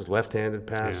passes, left-handed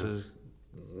passes.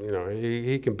 Yeah. You know,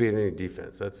 he can beat any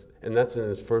defense. That's in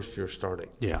his first year starting.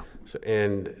 Yeah. So,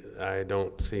 and I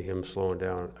don't see him slowing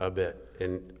down a bit.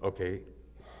 And okay.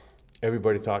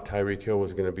 Everybody thought Tyreek Hill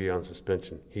was going to be on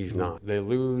suspension. He's not. They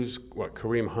lose,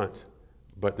 Kareem Hunt,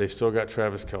 but they still got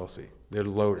Travis Kelce. They're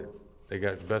loaded. They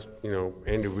got the best,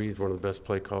 Andy Reid's one of the best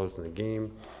play callers in the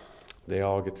game. They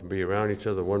all get to be around each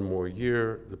other one more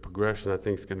year. The progression, I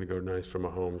think, is going to go nice for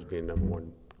Mahomes being number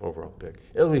one overall pick,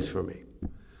 at least for me.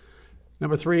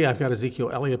 Number 3, I've got Ezekiel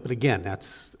Elliott, but again,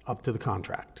 that's up to the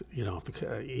contract.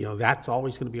 That's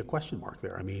always going to be a question mark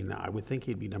there. I mean, I would think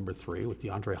he'd be number 3 with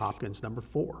DeAndre Hopkins number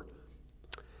 4.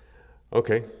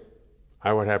 Okay,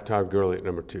 I would have Todd Gurley at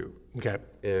number 2. Okay,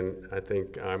 and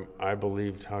I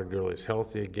believe Todd Gurley is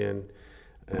healthy again.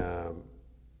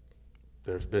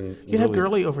 There's been you have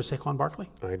Gurley over Saquon Barkley?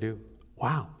 I do.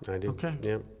 Wow. I do. Okay.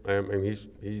 Yeah. I mean,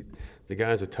 the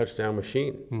guy's a touchdown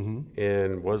machine,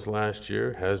 and was last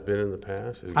year, has been in the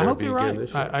past. Is I hope be you're again right.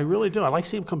 This year. I really do. I like to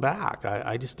see him come back.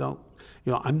 I just don't.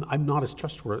 I'm not as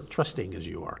trusting as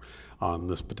you are on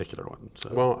this particular one. So.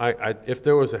 Well, if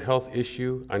there was a health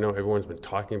issue, I know everyone's been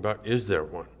talking about, is there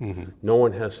one? Mm-hmm. No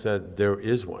one has said there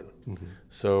is one. Mm-hmm.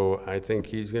 So I think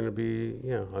he's going to be,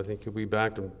 I think he'll be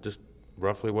back to just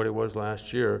roughly what he was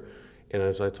last year. And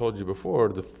as I told you before,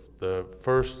 the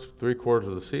first 3 quarters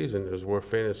of the season is where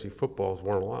fantasy football is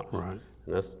won or lost. Right.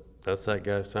 And that's that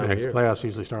guy's time of year. Playoffs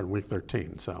usually start in week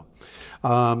 13. So,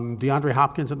 DeAndre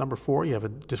Hopkins at number 4. You have a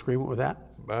disagreement with that?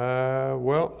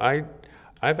 Well,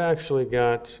 I've actually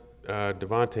got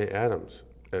Devontae Adams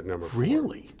at number 4.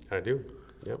 Really? I do.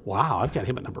 Yep. Wow, I've got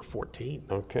him at number 14.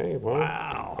 Okay, well,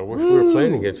 wow. I wish we were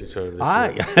playing against each other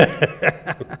this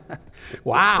year.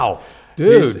 Wow,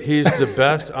 dude. He's the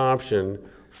best option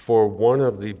for one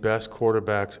of the best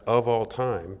quarterbacks of all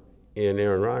time in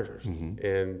Aaron Rodgers. Mm-hmm.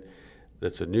 And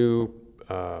that's a new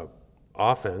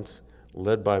offense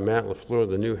led by Matt LaFleur,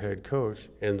 the new head coach,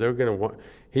 and they're going to want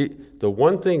the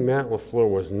one thing Matt LaFleur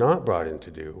was not brought in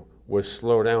to do was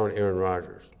slow down Aaron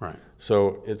Rodgers. Right.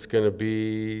 So it's going to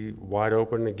be wide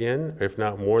open again, if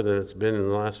not more than it's been in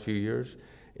the last few years,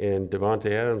 and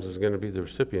Devontae Adams is going to be the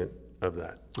recipient of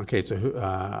that. Okay, so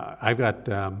I've got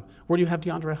where do you have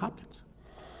DeAndre Hopkins?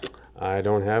 I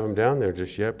don't have him down there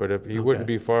just yet, but if he wouldn't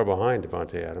be far behind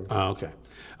Devontae Adams. Okay.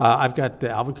 I've got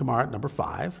Alvin Kamara at number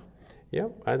 5.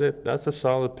 Yep, that's a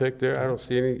solid pick there. I don't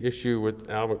see any issue with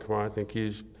Alvin Kamara. I think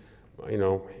he's,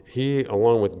 he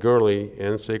along with Gurley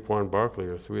and Saquon Barkley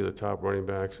are 3 of the top running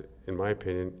backs, in my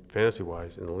opinion,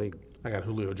 fantasy-wise, in the league. I got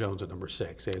Julio Jones at number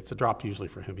 6. It's a drop usually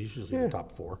for him. He's usually in the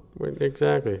top 4.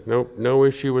 Exactly. No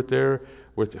issue with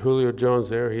Julio Jones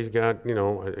there. He's got,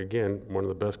 again, one of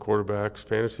the best quarterbacks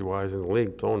fantasy-wise in the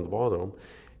league, throwing the ball to him,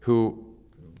 who,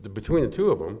 between the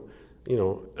two of them,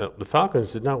 the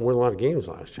Falcons did not win a lot of games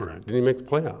last year. Right. Didn't even make the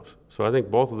playoffs. So I think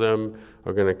both of them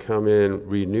are going to come in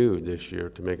renewed this year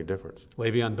to make a difference.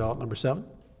 Le'Veon Bell at number 7?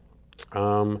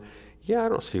 Yeah, I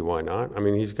don't see why not. I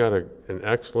mean, he's got an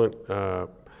excellent,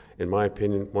 in my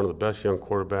opinion, one of the best young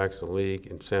quarterbacks in the league,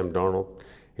 in Sam Darnold.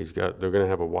 They're going to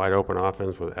have a wide open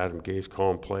offense with Adam Gase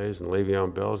calling plays, and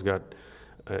Le'Veon Bell's got,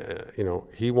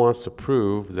 he wants to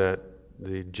prove that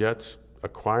the Jets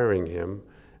acquiring him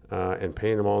and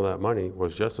paying him all that money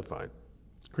was justified.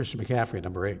 Christian McCaffrey,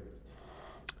 number 8.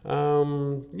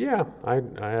 Yeah, I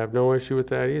have no issue with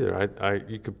that either.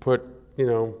 You could put,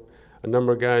 a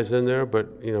number of guys in there,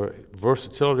 but,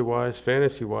 versatility-wise,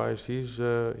 fantasy-wise, he's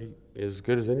as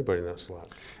good as anybody in that slot.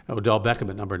 Odell Beckham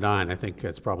at number 9. I think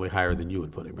that's probably higher than you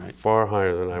would put him, right? Far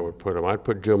higher than I would put him. I'd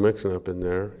put Joe Mixon up in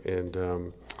there,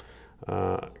 and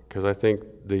because I think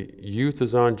the youth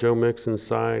is on Joe Mixon's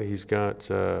side. He's got,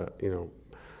 an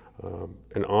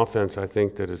offense, I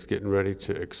think, that is getting ready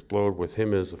to explode with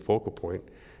him as the focal point.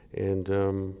 And,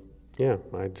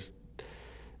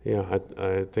 I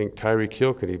think Tyreek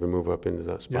Hill could even move up into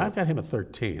that spot. Yeah, I've got him at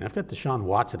 13. I've got Deshaun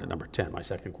Watson at number 10, my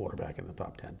second quarterback in the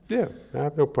top 10. Yeah, I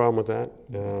have no problem with that.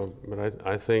 But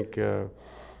I think,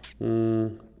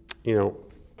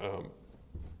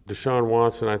 Deshaun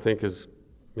Watson, I think, is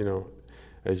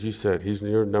as you said, he's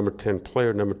your number 10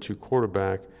 player, number 2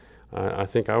 quarterback. I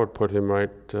think I would put him right,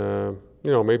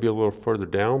 maybe a little further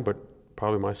down, but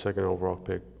probably my second overall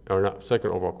pick, or not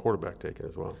second overall quarterback taken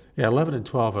as well. Yeah, 11 and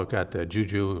 12, I've got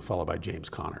Juju followed by James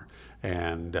Conner,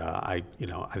 and I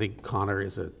think Conner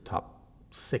is a top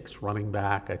 6 running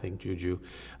back. I think Juju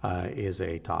is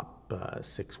a top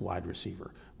 6 wide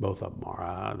receiver. Both of them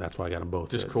are. That's why I got them both.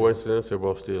 Just coincidence, they're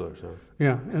both Steelers, huh?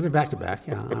 Yeah, and they're back to back.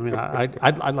 Yeah, I mean,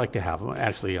 I'd like to have them.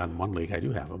 Actually, on one league, I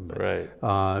do have them. But,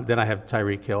 right. Then I have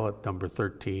Tyreek Hill at number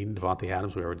 13, Devontae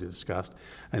Adams, we already discussed,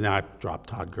 and then I dropped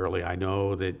Todd Gurley. I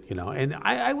know that and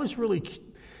I was really.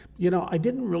 I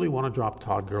didn't really want to drop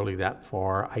Todd Gurley that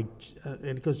far. And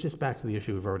it goes just back to the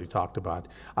issue we've already talked about.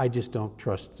 I just don't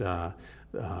trust. I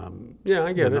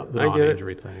get it. The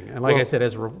non-injury thing, and like I said,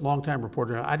 as a longtime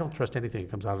reporter, I don't trust anything that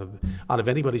comes out of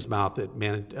anybody's mouth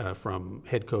that from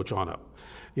head coach on up.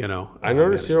 I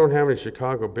noticed you don't have any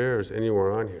Chicago Bears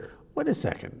anywhere on here. Wait a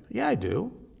second. Yeah, I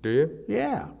do. Do you?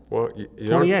 Yeah. Well,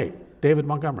 28. David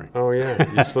Montgomery. Oh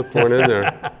yeah, you slipped one in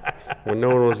there when no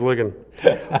one was looking.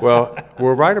 Well,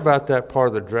 we're right about that part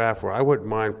of the draft where I wouldn't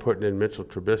mind putting in Mitchell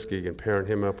Trubisky and pairing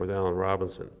him up with Allen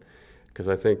Robinson. Because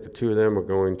I think the two of them are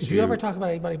going to. Do you ever talk about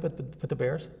anybody but the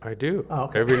Bears? I do. Oh,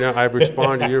 okay. Every now I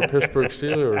respond to your Pittsburgh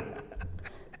Steelers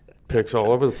picks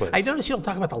all over the place. I notice you don't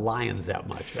talk about the Lions that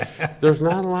much. There's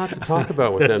not a lot to talk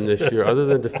about with them this year, other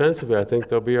than defensively. I think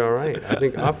they'll be all right. I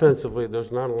think offensively,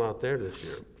 there's not a lot there this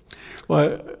year.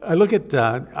 Well, I look at,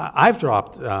 I've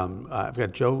dropped, I've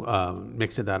got Joe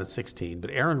Mixon down at 16, but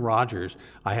Aaron Rodgers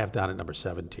I have down at number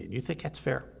 17. You think that's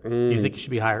fair? You think he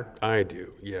should be higher? I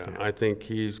do, yeah. I think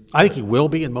he will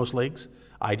be in most leagues.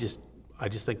 I just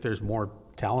think there's more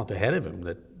talent ahead of him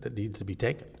that needs to be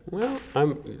taken. Well,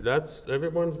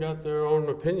 everyone's got their own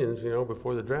opinions,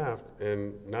 before the draft,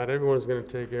 and not everyone's going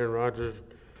to take Aaron Rodgers,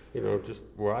 just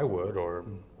where I would, or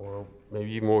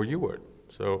maybe even where you would.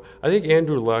 So I think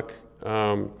Andrew Luck.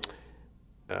 I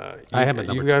have a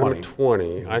number 20. You got him at 20.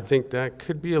 Mm-hmm. I think that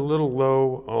could be a little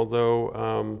low,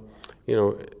 although,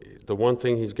 the one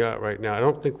thing he's got right now, I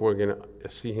don't think we're going to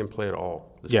see him play at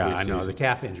all. Yeah, I know. The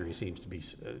calf injury seems to be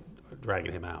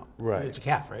dragging him out. Right. It's a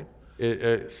calf, right?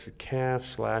 It's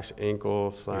calf /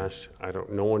 ankle / I don't.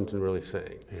 No one's really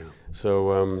saying. Yeah.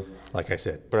 So, like I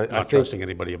said, but not trusting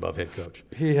anybody above head coach.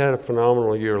 He had a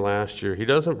phenomenal year last year. He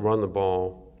doesn't run the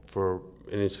ball for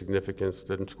any significance,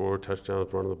 doesn't score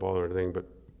touchdowns running the ball or anything, but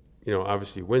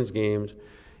obviously wins games,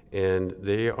 and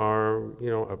they are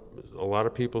a lot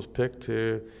of people's pick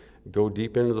to go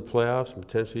deep into the playoffs and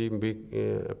potentially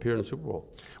even appear in the Super Bowl.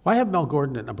 Well, I have Mel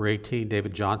Gordon at number 18,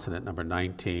 David Johnson at number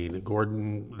 19.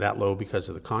 Gordon that low because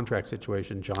of the contract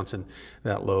situation, Johnson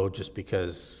that low just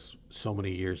because so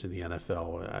many years in the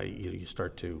NFL, you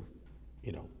start to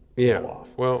off.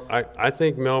 Well, I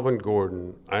think Melvin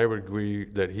Gordon, I would agree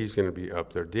that he's going to be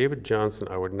up there. David Johnson,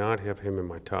 I would not have him in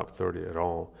my top 30 at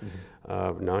all.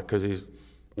 Mm-hmm. Not because he's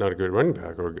not a good running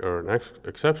back or an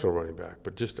exceptional running back,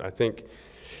 but just I think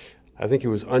he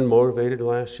was unmotivated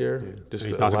last year. Yeah. Just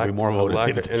he's not going to be more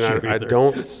motivated this year I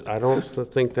don't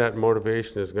think that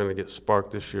motivation is going to get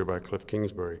sparked this year by Cliff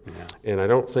Kingsbury. Yeah. And I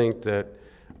don't think that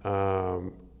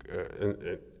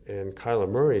and Kyler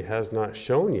Murray has not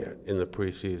shown yet in the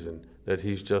preseason that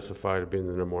he's justified of being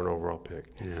the number 1 overall pick.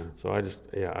 Yeah. So I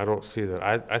don't see that.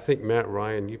 I think Matt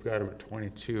Ryan, you've got him at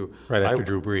 22. Right after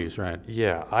Drew Brees, right?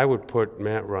 Yeah, I would put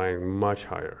Matt Ryan much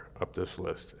higher up this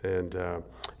list. And,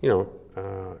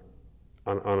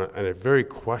 on a very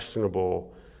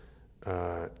questionable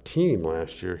team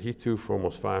last year, he threw for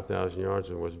almost 5,000 yards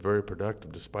and was very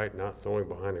productive despite not throwing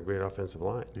behind a great offensive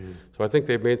line. Mm. So I think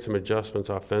they've made some adjustments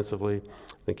offensively.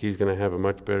 I think he's going to have a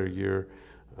much better year.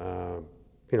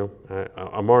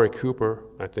 Amari Cooper,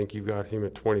 I think you've got him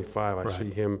at 25. I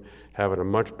see him having a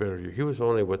much better year. He was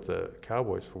only with the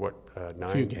Cowboys for 9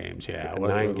 few games,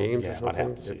 9 games or something. About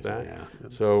half the season, that. Yeah.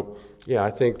 So,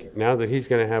 I think now that he's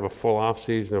going to have a full off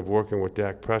season of working with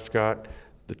Dak Prescott,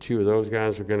 the two of those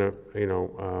guys are going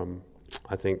to,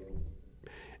 I think,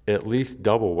 at least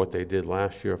double what they did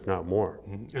last year, if not more.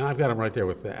 Mm-hmm. And I've got him right there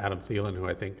with Adam Thielen, who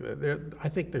I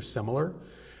think they're similar.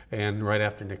 And right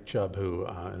after Nick Chubb, who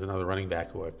is another running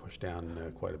back who I've pushed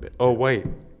down quite a bit. Oh, wait.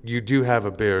 You do have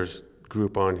a Bears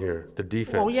group on here, the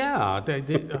defense. Oh, yeah. I thought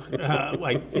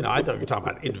you were talking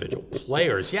about individual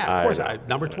players. Yeah, of course.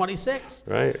 Number 26.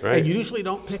 Right. And you usually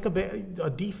don't pick a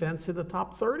defense in the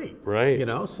top 30. Right.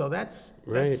 So that's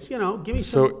right. Give me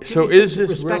some is this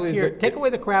respect really here. Take away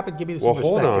the crap and give me some respect.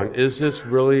 Well, hold on. Here. Is this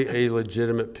really a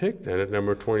legitimate pick then at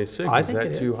number 26? Is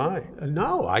that too high?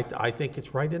 No, I think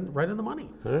it's right in the money.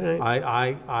 All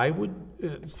right. I would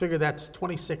figure that's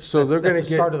 26. So that's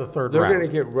the start of the third round. They're going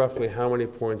to get roughly how many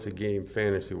points a game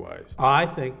fantasy-wise? I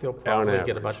think they'll probably average.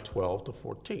 get about 12 to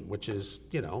 14, which is,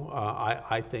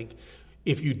 I think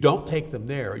if you don't take them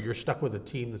there, you're stuck with a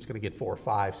team that's going to get 4,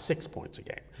 5, 6 points a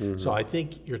game. Mm-hmm. So I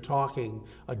think you're talking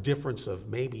a difference of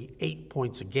maybe 8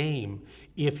 points a game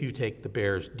if you take the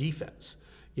Bears defense,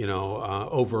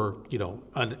 over,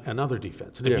 another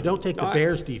defense. And if you don't take the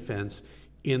Bears defense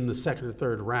in the second or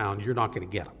third round, you're not going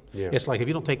to get them. Yeah. It's like if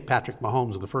you don't take Patrick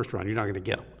Mahomes in the first round, you're not going to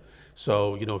get him.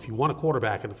 So, if you want a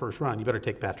quarterback in the first round, you better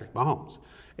take Patrick Mahomes.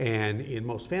 And in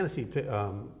most fantasy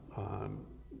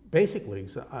basic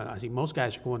leagues, I see most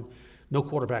guys are going no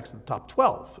quarterbacks in the top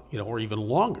 12, or even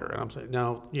longer. And I'm saying,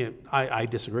 no, I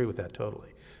disagree with that totally.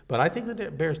 But I think the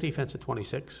Bears defense at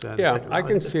 26. I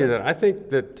can see that. I think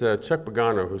that Chuck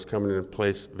Pagano, who's coming in to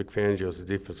place Vic Fangio as the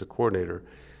defensive coordinator,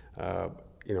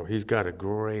 he's got a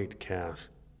great cast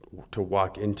to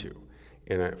walk into.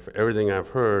 And for everything I've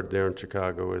heard there in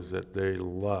Chicago is that they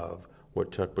love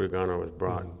what Chuck Pagano has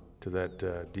brought to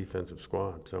that defensive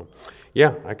squad. So,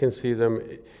 I can see them.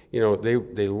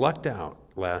 They lucked out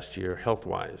last year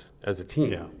health-wise as a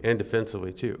team and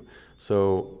defensively too.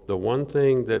 So the one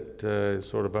thing that is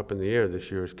sort of up in the air this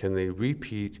year is can they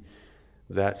repeat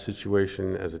that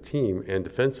situation as a team and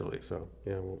defensively? So,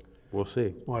 we'll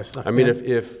see. Well,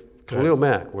 if Khalil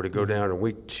Mack were to go down in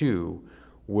week 2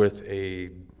 with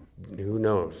a, who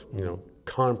knows,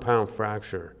 compound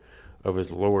fracture of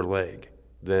his lower leg,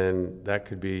 then that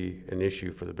could be an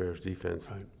issue for the Bears defense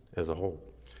as a whole.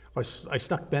 I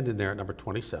stuck Ben in there at number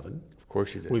 27. Of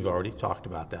course you did. We've already talked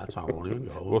about that, so I won't even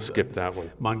go. We'll skip that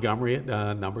one. Montgomery at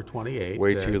number 28.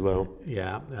 Way too low.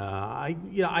 Yeah,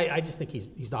 I just think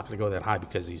he's not going to go that high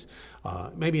because he's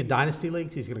maybe in dynasty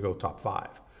leagues he's going to go top 5.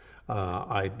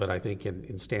 But I think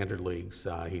in standard leagues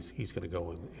he's going to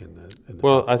go in the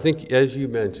Well, I think as you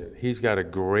mentioned, he's got a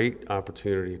great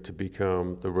opportunity to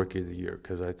become the rookie of the year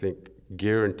because I think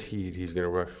guaranteed he's going to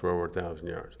rush for over 1,000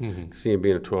 yards. Mm-hmm. See him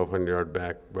being a 1,200-yard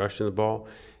back, rushing the ball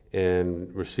and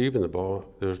receiving the ball.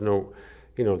 There's no,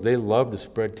 they love to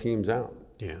spread teams out.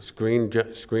 Yeah.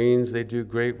 Screens they do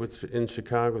great with in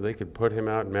Chicago. They could put him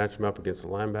out and match him up against the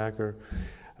linebacker.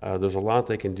 There's a lot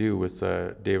they can do with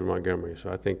David Montgomery.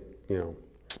 So I think,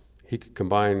 he could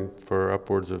combine for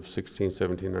upwards of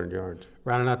 1,700 yards.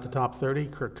 Rounding out the top 30,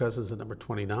 Kirk Cousins at number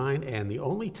 29, and the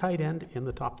only tight end in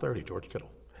the top 30, George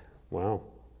Kittle. Wow,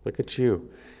 look at you.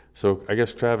 So I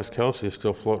guess Travis Kelce is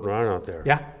still floating around out there.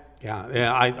 Yeah.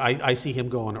 I see him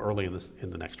going early in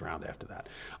the next round after that.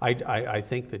 I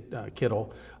think that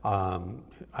Kittle,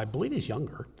 I believe he's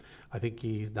younger. I think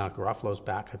now Garoppolo's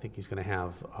back. I think he's going to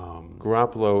have.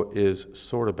 Garoppolo is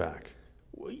sort of back.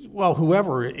 Well,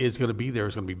 whoever is going to be there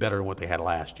is going to be better than what they had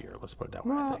last year. Let's put it that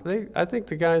way. Well, I think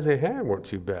the guys they had weren't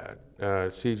too bad.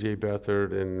 C.J.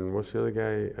 Beathard and what's the other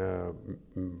guy?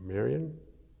 Marion?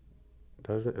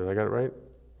 Have I got it right?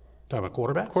 Talking about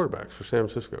quarterbacks? Quarterbacks for San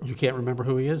Francisco. You can't remember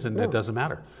who he is, and it doesn't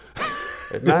matter.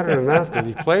 It mattered enough that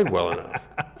he played well enough.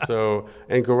 So,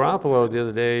 and Garoppolo the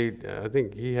other day, I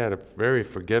think he had a very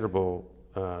forgettable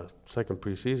second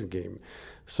preseason game.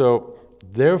 So,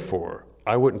 therefore,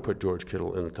 I wouldn't put George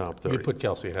Kittle in the top 30. You'd put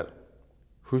Kelce ahead of him.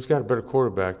 Who's got a better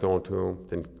quarterback throwing to him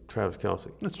than Travis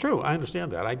Kelce? That's true. I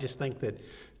understand that. I just think that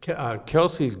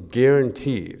Kelce's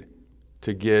guaranteed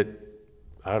to get,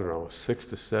 6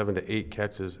 to 7 to 8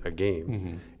 catches a game.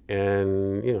 Mm-hmm.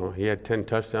 And, he had 10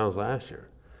 touchdowns last year.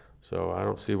 So I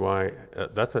don't see why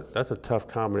that's a tough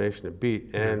combination to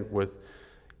beat. Mm-hmm.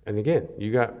 And again,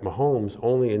 you got Mahomes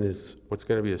only in what's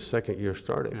going to be his second year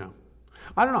starting. Yeah.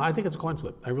 I don't know. I think it's a coin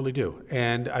flip. I really do.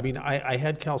 And, I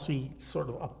had Kelce sort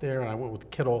of up there, and I went with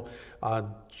Kittle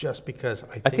just because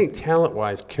I think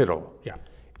talent-wise, Kittle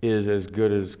is as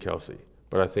good as Kelce.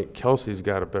 But I think Kelce's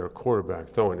got a better quarterback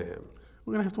throwing to him.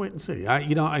 We're going to have to wait and see.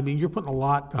 You're putting a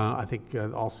lot, I think,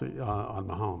 also on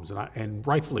Mahomes, and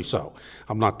rightfully so.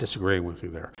 I'm not disagreeing with you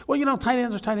there. Well, tight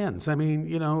ends are tight ends.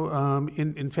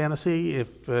 In fantasy,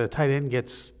 if a tight end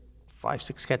gets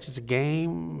 5-6 catches a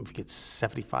game, if he gets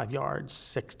 75 yards,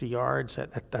 60 yards,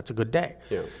 that's a good day.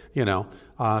 Yeah.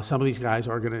 Some of these guys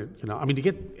are going to, to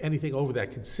get anything over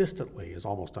that consistently is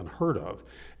almost unheard of.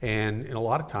 And a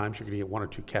lot of times you're going to get 1 or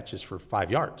 2 catches for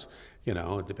 5 yards.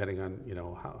 Depending on,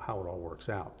 how it all works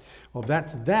out. Well,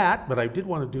 that's that, but I did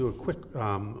want to do a quick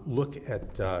look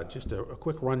at just a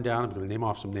quick rundown. I'm going to name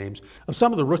off some names of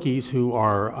some of the rookies who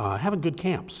are having good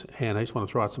camps. And I just want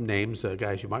to throw out some names,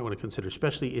 guys you might want to consider,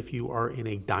 especially if you are in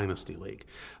a dynasty league.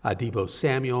 Deebo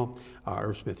Samuel,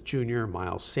 Irv Smith Jr.,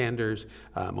 Miles Sanders,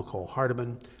 McCole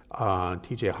Hardman,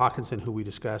 T.J. Hawkinson, who we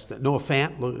discussed. Noah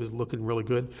Fant is looking really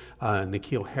good.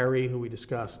 N'Keal Harry, who we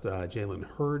discussed. Jalen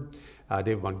Hurd.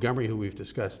 David Montgomery, who we've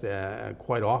discussed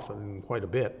quite often, quite a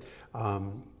bit.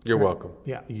 You're welcome.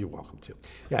 Yeah, you're welcome too.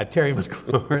 Yeah, Terry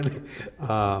McLaurin.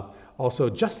 Also,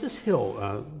 Justice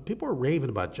Hill. People are raving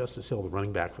about Justice Hill, the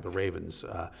running back for the Ravens,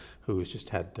 who has just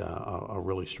had a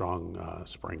really strong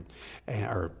spring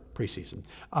or preseason.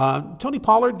 Tony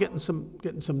Pollard getting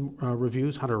some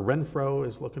reviews. Hunter Renfrow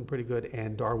is looking pretty good,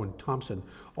 and Darwin Thompson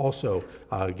also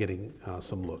getting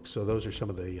some looks. So those are some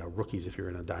of the rookies, if you're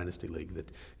in a dynasty league,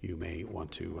 that you may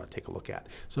want to take a look at.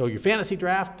 So your fantasy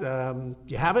draft,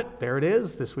 you have it. There it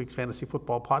is. This week's Fantasy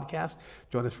Football Podcast.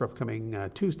 Join us for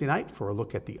upcoming Tuesday night for a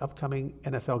look at the upcoming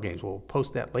NFL games. We'll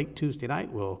post that late Tuesday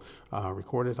night. We'll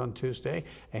record it on Tuesday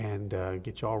and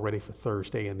get you all ready for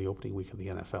Thursday and the opening week of the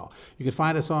NFL. You can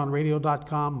find us on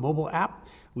radio.com mobile app,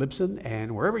 Libsyn,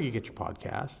 and wherever you get your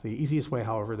podcasts. The easiest way,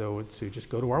 however, though, is to just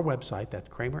go to our website. That's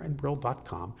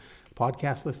kramerandbrill.com.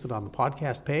 Podcast listed on the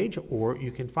podcast page, or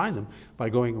you can find them by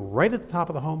going right at the top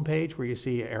of the home page where you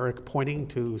see Eric pointing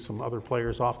to some other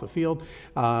players off the field.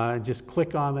 Just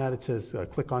click on that. It says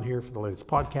click on here for the latest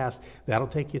podcast. That'll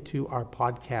take you to our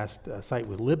podcast site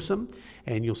with Libsyn,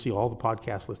 and you'll see all the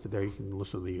podcasts listed there. You can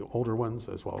listen to the older ones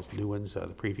as well as the new ones, the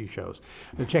preview shows.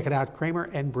 Check it out,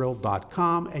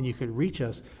 kramerandbrill.com, and you can reach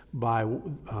us by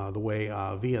the way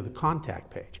via the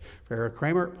contact page. For Eric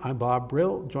Kramer, I'm Bob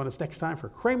Brill. Join us next time for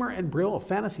Kramer and Brill, a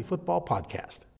Fantasy Football Podcast.